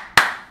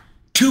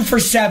 2 for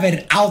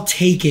 7. I'll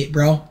take it,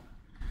 bro.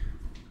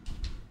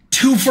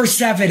 2 for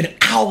 7.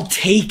 I'll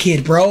take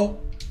it, bro.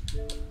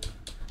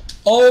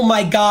 Oh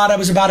my God, I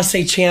was about to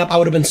say champ. I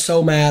would have been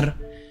so mad.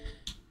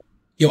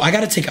 Yo, I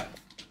gotta take a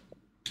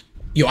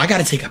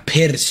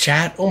piss,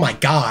 chat. Oh my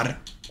God.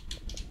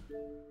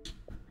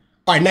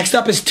 All right, next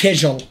up is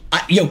Tijl.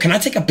 Yo, can I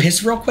take a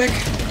piss real quick?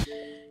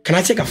 Can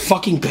I take a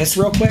fucking piss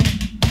real quick?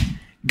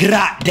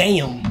 God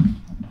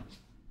damn.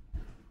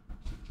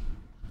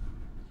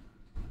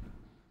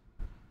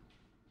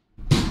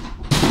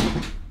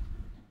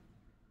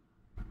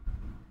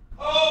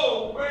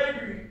 Oh,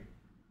 baby.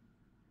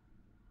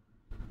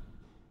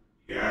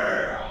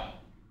 Yeah.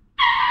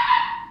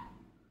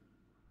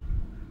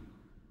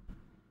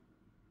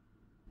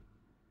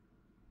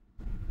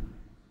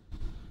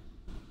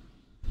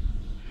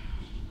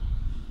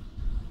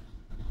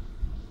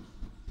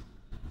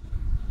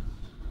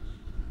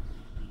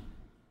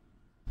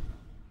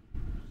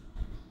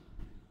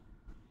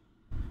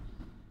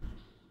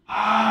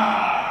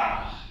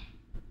 Ah.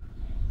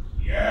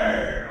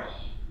 Yeah.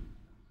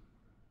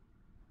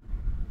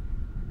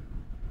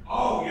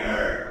 Oh,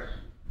 yeah.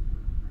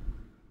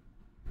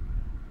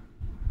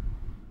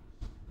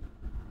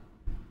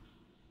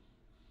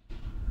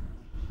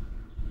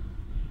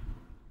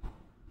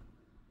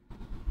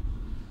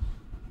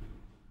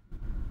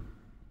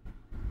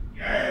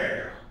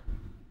 Yeah.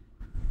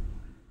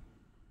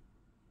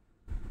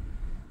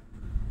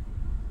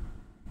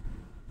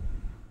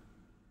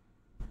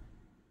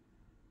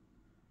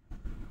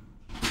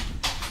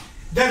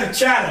 Then a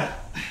chatter.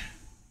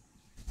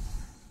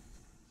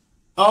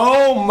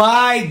 Oh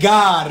my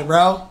God,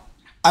 bro.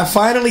 I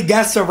finally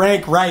guessed the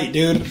rank right,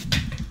 dude.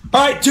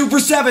 All right, 2 for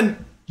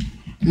 7.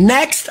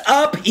 Next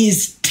up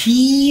is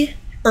Tijl.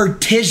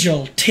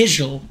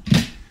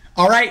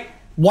 All right,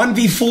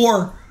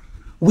 1v4.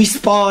 We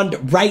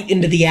spawned right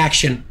into the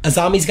action.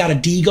 Azami's got a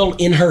deagle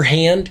in her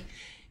hand,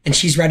 and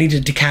she's ready to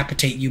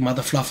decapitate you,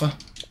 mother fluffer.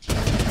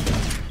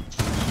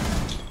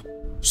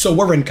 So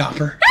we're in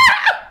copper.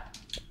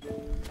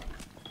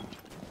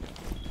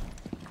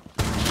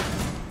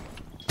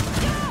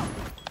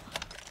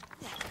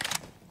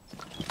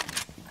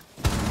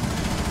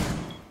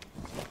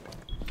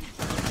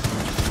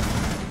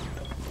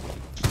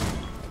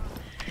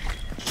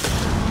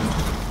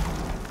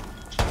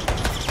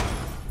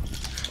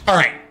 All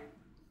right.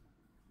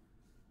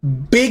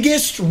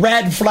 Biggest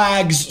red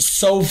flags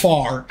so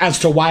far as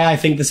to why I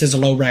think this is a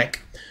low rank.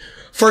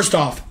 First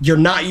off, you're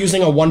not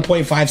using a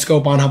 1.5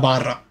 scope on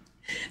Habarra.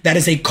 That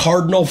is a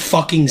cardinal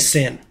fucking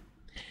sin.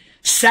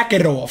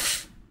 Second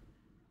off,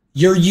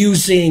 you're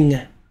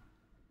using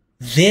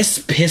this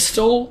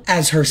pistol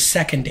as her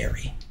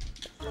secondary.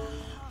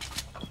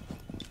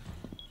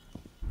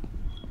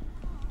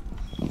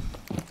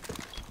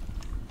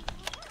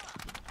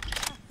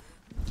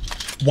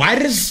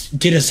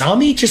 Did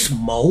Azami just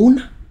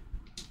moan?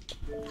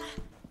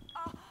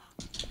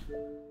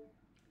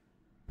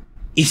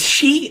 Is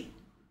she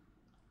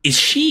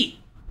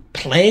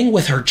playing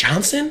with her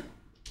Johnson?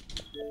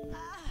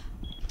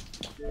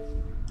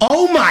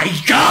 Oh my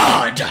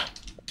God!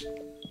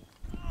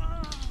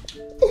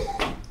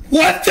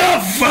 What the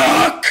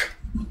fuck?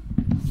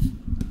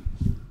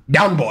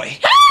 Down boy.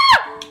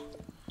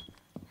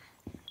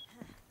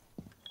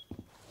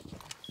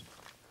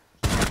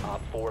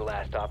 Op 4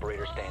 last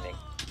operator standing.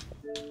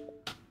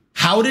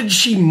 How did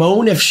she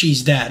moan if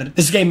she's dead?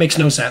 This game makes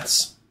no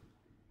sense.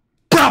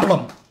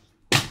 Problem.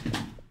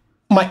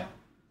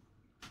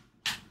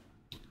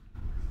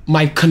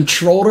 My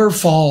controller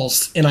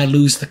falls and I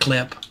lose the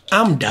clip.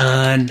 I'm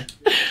done.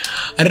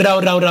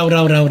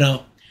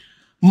 No.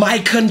 My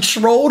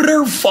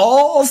controller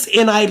falls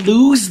and I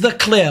lose the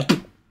clip.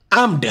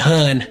 I'm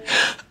done.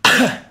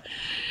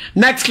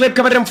 Next clip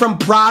coming in from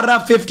Prada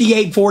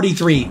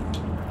 5843.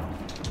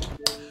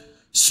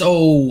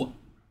 So,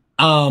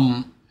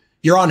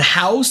 you're on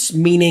house,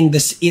 meaning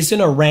this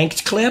isn't a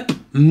ranked clip,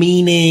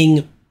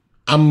 meaning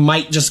I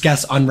might just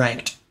guess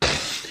unranked.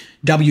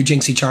 W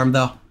Jynxzi charm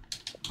though.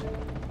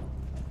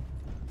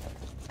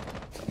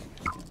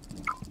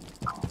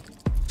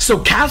 So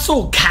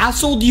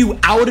castled you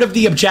out of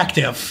the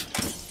objective.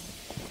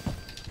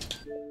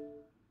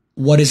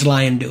 What is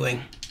Lion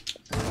doing?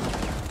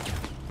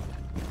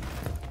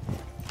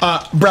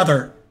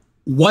 Brother,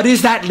 what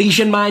is that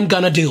Legion Mine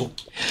gonna do?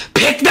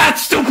 Pick that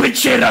stupid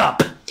shit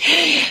up!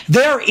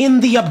 They're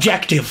in the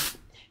objective.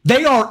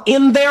 They are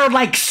in there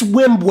like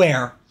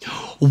swimwear.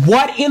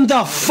 What in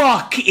the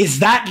fuck is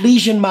that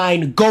Legion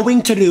Mine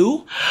going to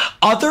do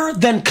other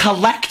than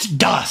collect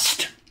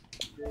dust?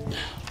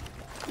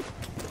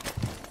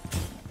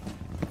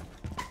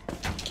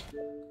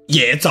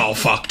 Yeah, it's all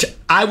fucked.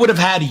 I would have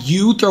had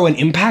you throw an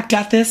impact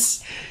at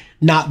this,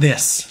 not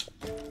this.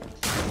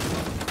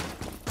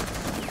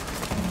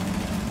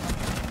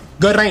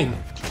 Good rain.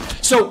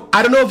 So,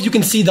 I don't know if you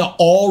can see the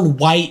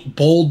all-white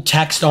bold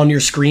text on your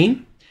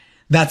screen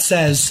that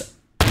says,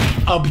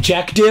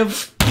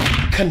 objective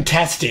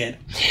contested.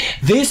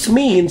 This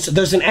means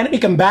there's an enemy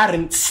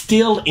combatant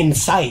still in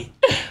sight.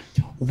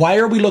 Why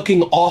are we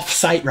looking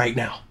off-site right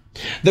now?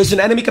 There's an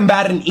enemy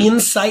combatant in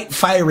sight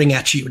firing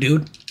at you,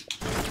 dude.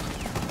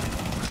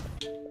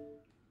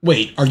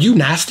 Wait, are you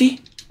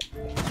nasty?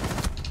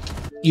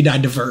 You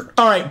died to vert.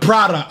 All right,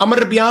 Prada, I'm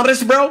gonna be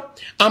honest, bro.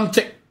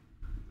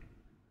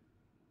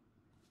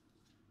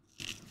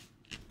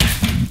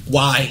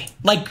 Why?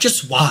 Like,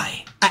 just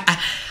why?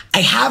 I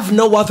have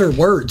no other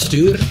words,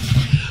 dude.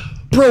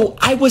 Bro,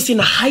 I was in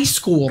high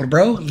school,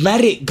 bro.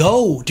 Let it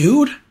go,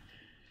 dude.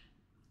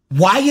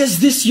 Why is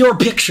this your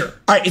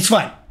picture? All right, it's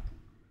fine.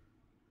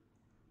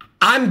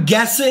 I'm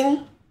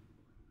guessing.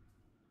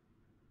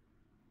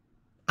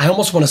 I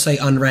almost want to say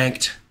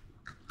unranked.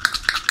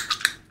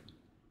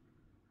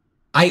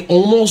 I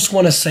almost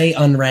want to say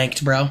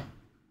unranked, bro.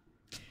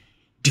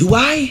 Do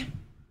I?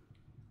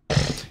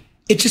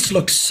 It just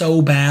looks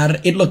so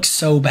bad. It looks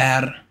so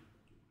bad.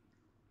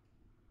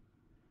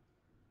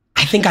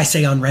 I think I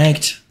say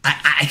unranked.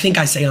 I think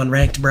I say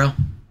unranked, bro.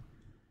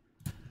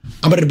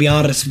 I'm gonna be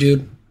honest,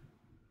 dude.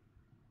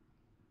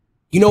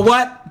 You know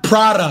what?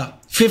 Prada,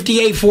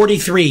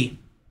 5843.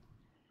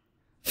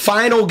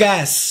 Final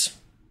guess.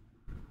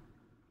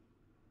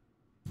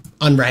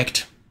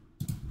 Unranked.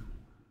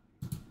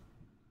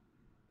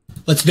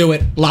 Let's do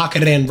it. Lock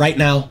it in right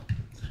now.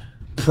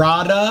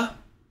 Prada,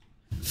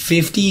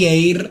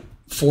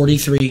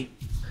 5843.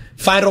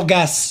 Final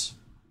guess.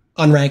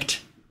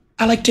 Unranked.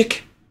 I like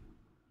Dick.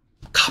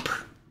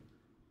 Copper.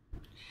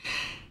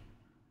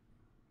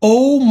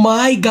 Oh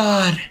my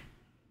God.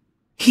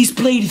 He's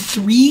played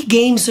 3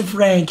 games of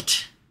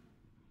ranked.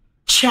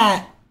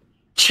 Chat.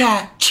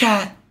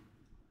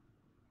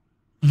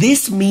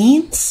 This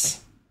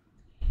means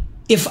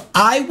if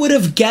I would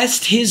have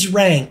guessed his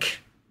rank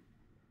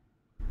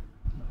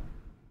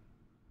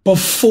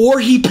before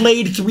he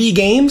played 3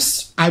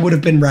 games, I would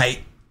have been right.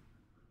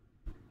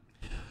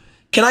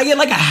 Can I get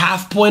like a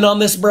half point on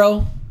this,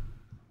 bro?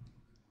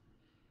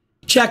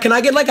 Chat, can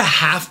I get like a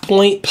half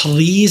point,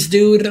 please,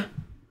 dude?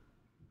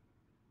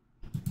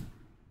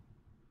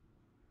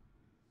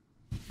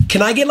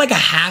 Can I get like a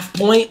half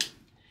point?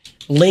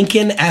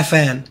 Lincoln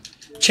FN.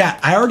 Chat,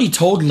 I already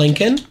told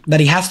Lincoln that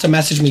he has to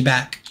message me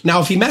back.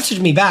 Now, if he messaged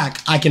me back,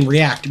 I can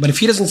react. But if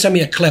he doesn't send me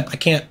a clip, I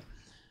can't.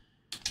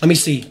 Let me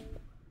see.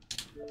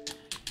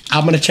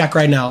 I'm going to check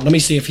right now. Let me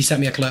see if he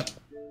sent me a clip.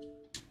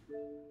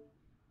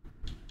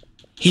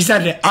 He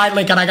sent it. All right,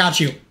 Lincoln, I got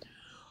you.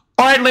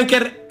 All right,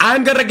 Lincoln,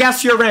 I'm going to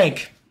guess your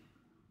rank.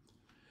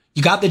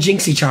 You got the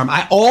Jynxzi charm.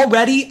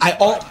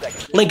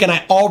 Lincoln,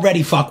 I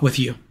already fuck with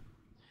you.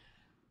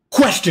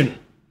 Question.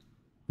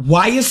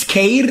 Why is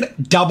Cade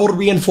double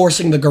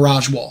reinforcing the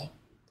garage wall?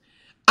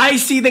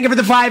 Icy, thank you for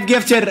the 5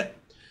 gifted.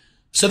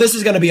 So this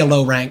is going to be a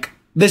low rank.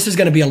 This is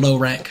going to be a low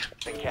rank.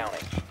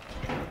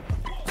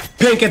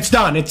 Pink, it's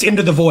done. It's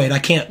into the void. I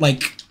can't,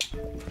 like...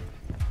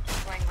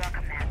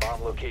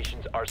 Bomb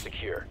locations are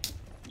secure.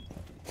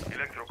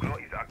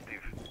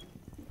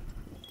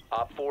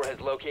 Op 4 has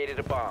located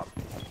a bomb.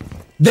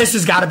 This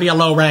has got to be a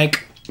low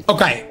rank.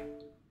 Okay.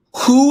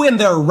 Who in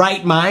their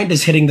right mind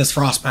is hitting this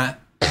frost mat?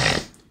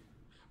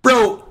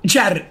 Bro,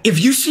 Chad, if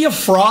you see a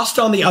frost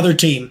on the other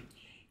team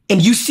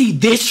and you see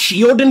this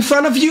shield in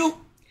front of you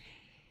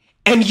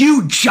and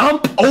you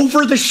jump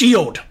over the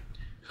shield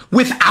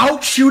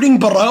without shooting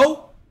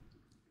below,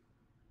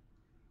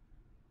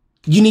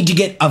 you need to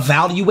get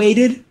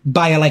evaluated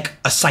by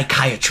a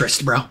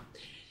psychiatrist, bro.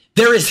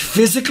 There is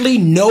physically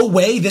no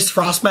way this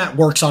frost mat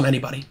works on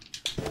anybody.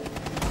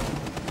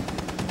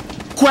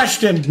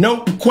 Question.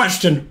 Nope.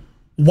 Question.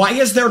 Why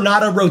is there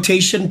not a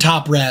rotation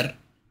top red?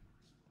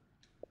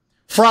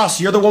 Frost,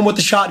 you're the one with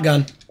the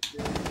shotgun.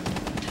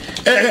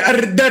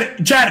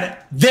 Jed,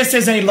 this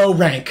is a low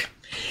rank.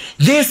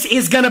 This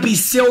is gonna be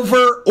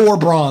silver or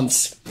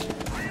bronze.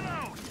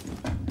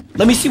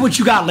 Let me see what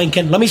you got,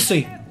 Lincoln. Let me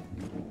see.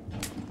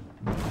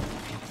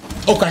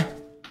 Okay.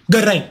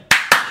 Good aim.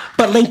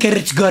 But Lincoln,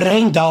 it's good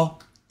aim, though.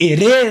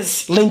 It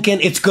is. Lincoln,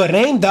 it's good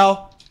aim,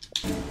 though.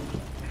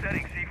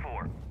 Setting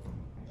C4.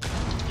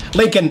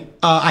 Lincoln,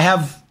 I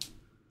have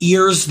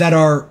ears that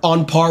are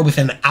on par with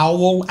an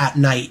owl at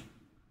night.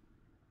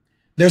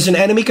 There's an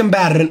enemy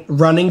combatant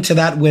running to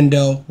that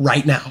window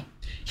right now.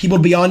 He will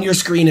be on your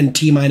screen in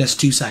T-minus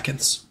 2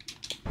 seconds.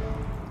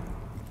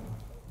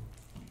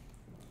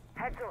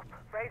 Heads up.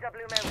 Raise up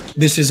blue memory.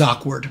 This is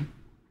awkward.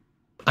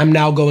 I'm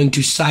now going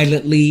to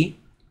silently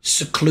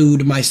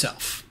seclude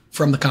myself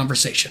from the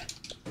conversation.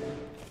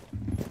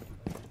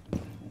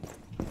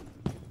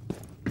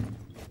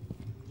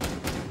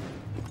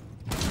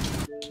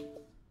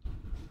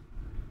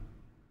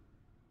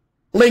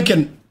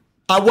 Lincoln,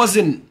 I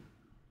wasn't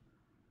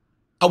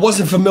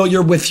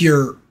familiar with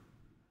your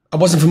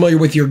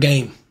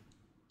game.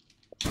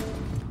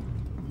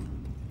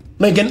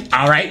 Lincoln,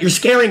 all right, you're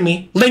scaring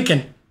me.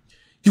 Lincoln,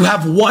 you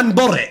have one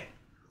bullet.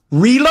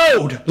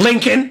 Reload,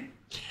 Lincoln.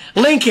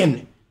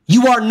 Lincoln,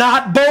 you are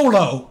not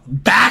Bolo.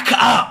 Back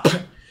up.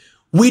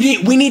 We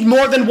need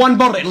more than one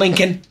bullet,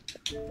 Lincoln.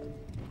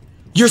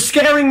 You're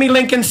scaring me,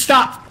 Lincoln.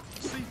 Stop.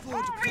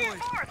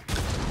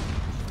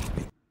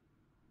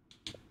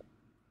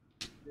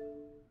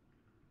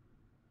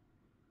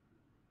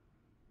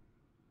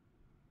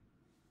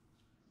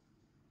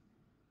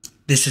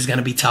 This is going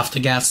to be tough to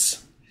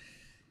guess.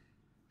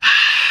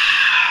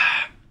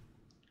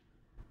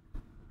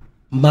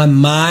 My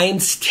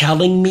mind's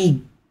telling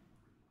me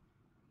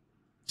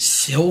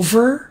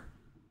silver,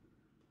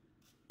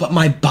 but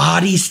my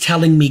body's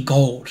telling me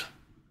gold.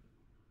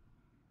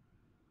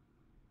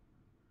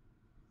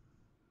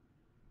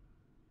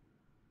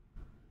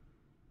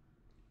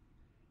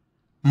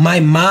 My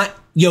mind,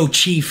 yo,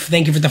 Chief,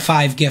 thank you for the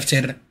 5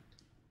 gifted.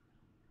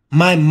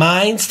 My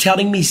mind's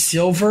telling me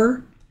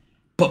silver,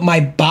 but my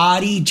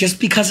body, just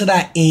because of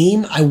that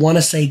aim, I want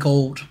to say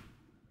gold.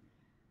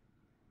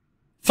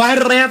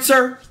 Final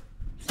answer.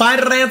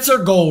 Final answer,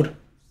 gold.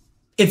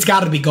 It's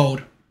got to be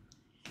gold.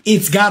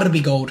 It's got to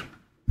be gold.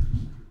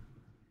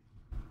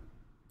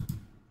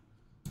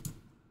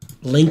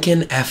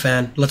 Lincoln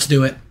FN. Let's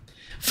do it.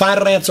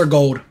 Final answer,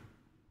 gold.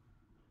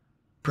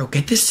 Bro,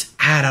 get this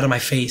ad out of my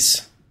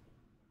face.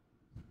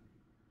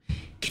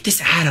 Get this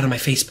ad out of my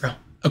face, bro.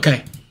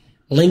 Okay.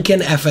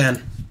 Lincoln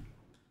FN.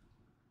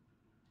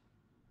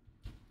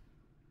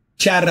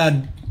 Chat,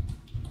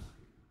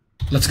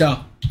 let's go.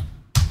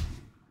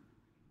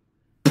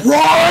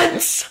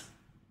 Bronze?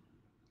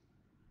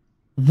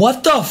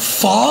 What the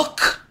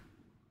fuck?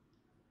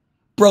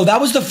 Bro, that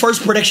was the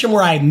first prediction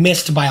where I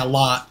missed by a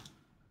lot.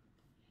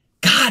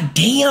 God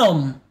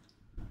damn.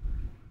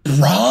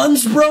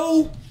 Bronze,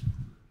 bro?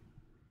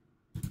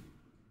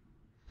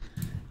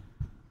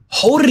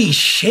 Holy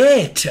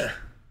shit.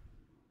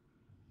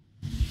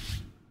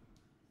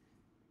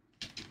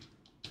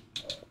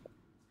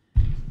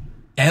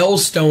 L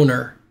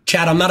Stoner.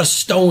 Chad, I'm not a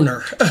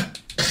stoner.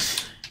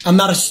 I'm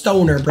not a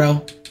stoner,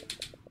 bro.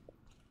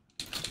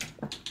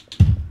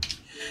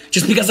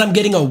 Just because I'm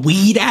getting a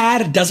weed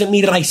ad doesn't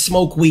mean that I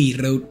smoke weed,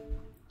 dude.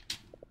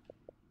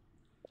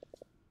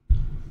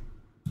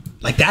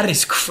 Like, that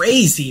is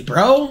crazy,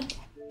 bro.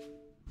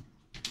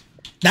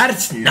 That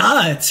is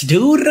nuts,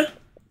 dude.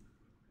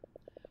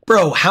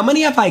 Bro, how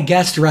many have I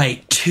guessed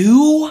right?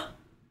 2?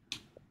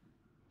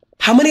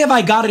 How many have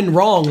I gotten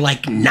wrong?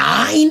 Like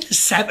 9?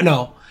 7?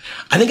 No.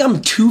 I think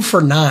I'm 2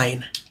 for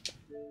 9.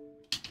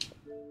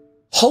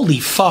 Holy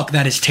fuck,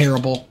 that is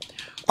terrible.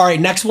 All right,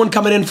 next one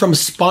coming in from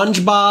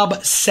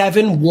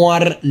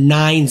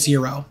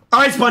SpongeBob7190. All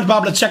right,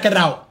 SpongeBob, let's check it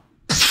out.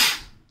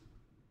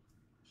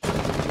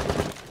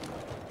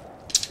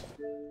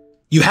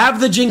 You have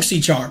the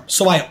Jynxzi charm,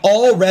 so I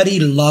already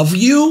love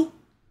you,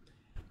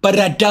 but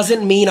that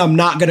doesn't mean I'm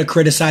not going to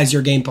criticize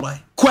your gameplay.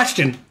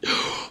 Question,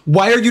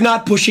 why are you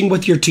not pushing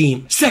with your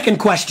team? Second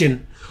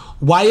question,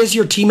 why is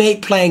your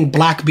teammate playing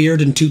Blackbeard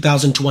in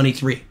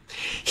 2023?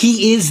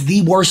 He is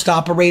the worst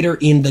operator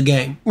in the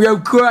game. We're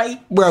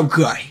okay. We're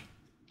okay.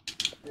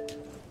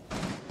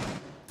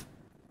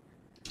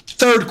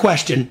 Third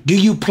question, do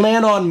you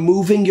plan on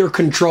moving your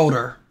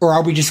controller, or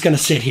are we just going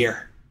to sit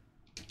here?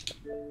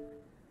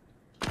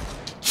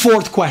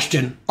 Fourth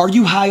question, are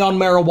you high on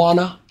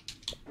marijuana?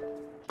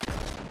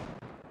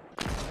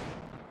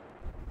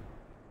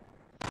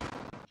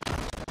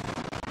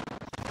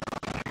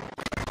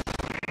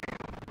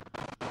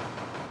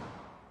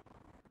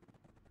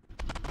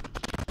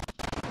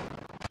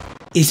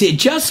 Is it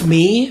just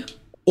me,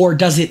 or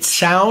does it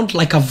sound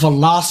like a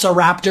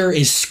velociraptor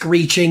is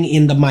screeching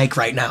in the mic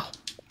right now?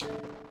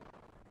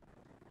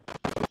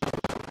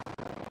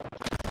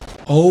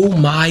 Oh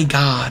my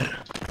God.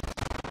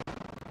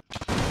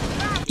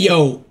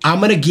 Yo, I'm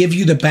going to give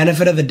you the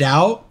benefit of the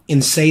doubt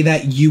and say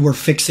that you were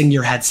fixing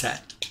your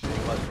headset.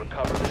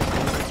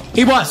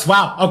 He was.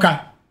 Wow.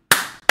 Okay.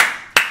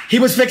 He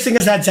was fixing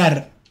his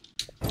headset.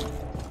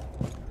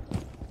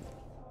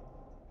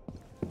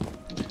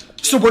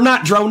 So we're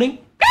not droning?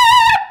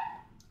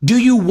 Do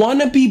you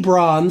want to be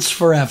bronze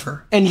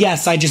forever? And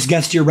yes, I just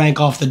guessed your rank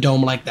off the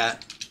dome like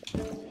that.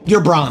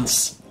 You're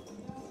bronze.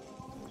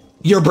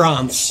 You're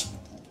bronze.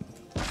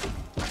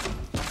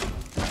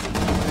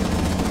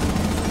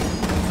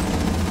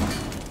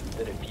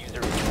 The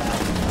diffuser is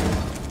found.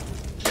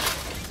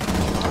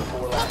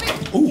 4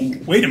 last. Ooh,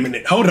 wait a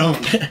minute. Hold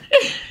on.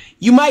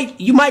 You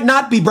might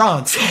not be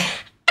bronze.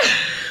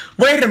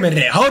 Wait a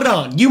minute. Hold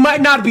on. You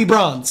might not be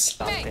bronze.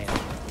 Stop standing.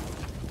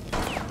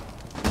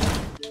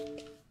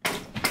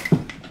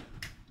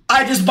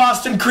 I just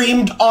Boston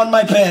creamed on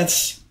my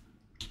pants.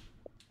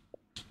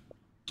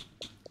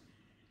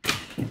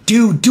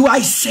 Dude, do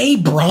I say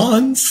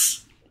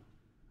bronze?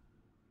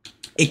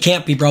 It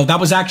can't be, bro. That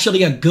was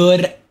actually a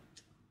good...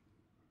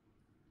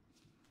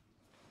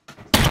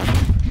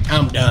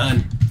 I'm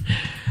done.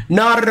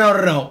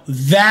 No.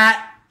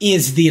 That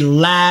is the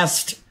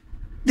last...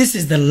 This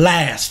is the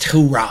last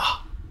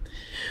hoorah.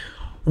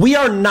 We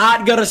are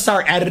not gonna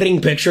start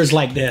editing pictures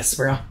like this,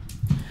 bro.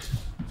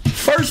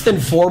 First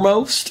and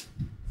foremost,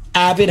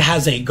 Avid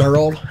has a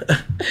girl.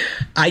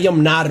 I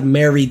am not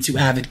married to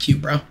Avid Q,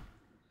 bro.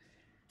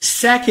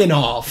 Second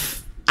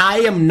off,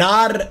 I'm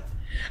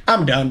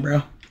done,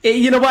 bro.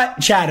 You know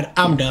what? Chad,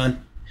 I'm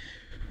done.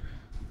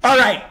 All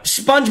right,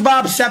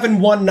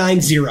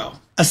 SpongeBob7190.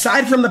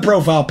 Aside from the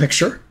profile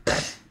picture,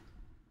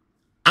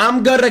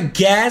 I'm gonna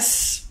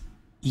guess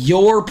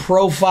your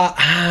profile.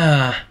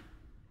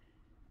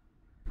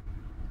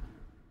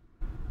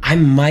 I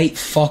might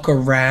fuck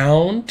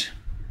around.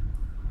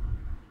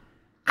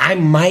 I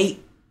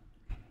might.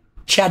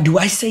 Chad, do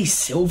I say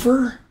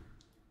silver?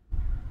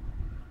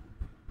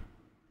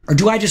 Or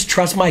do I just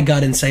trust my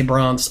gut and say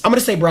bronze? I'm going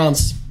to say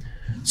bronze.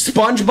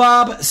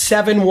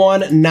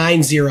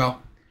 SpongeBob7190.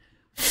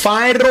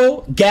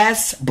 Final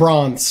guess,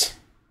 bronze.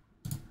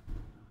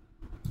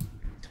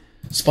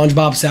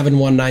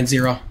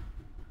 SpongeBob7190.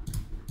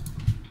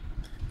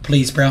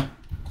 Please, bro.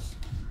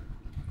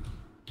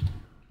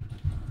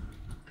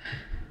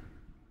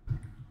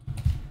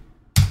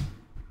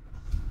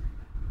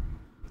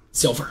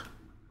 Silver.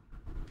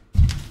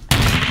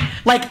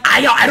 Like,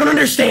 I don't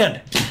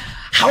understand.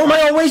 How am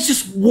I always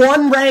just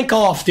one rank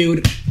off,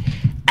 dude?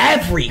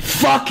 Every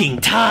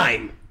fucking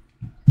time.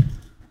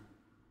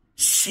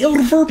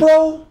 Silver,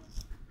 bro?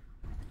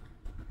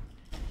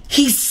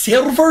 He's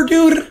silver,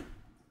 dude?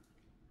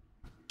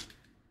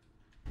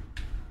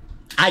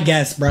 I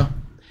guess, bro.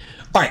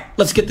 Alright,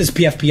 let's get this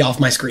PFP off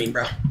my screen,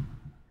 bro.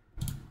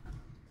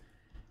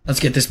 Let's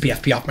get this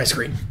PFP off my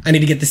screen. I need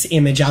to get this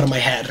image out of my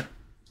head.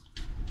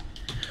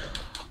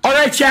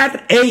 Alright,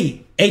 Chad.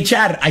 Hey,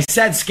 Chad, I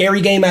said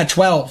scary game at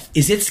 12.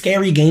 Is it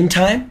scary game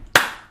time?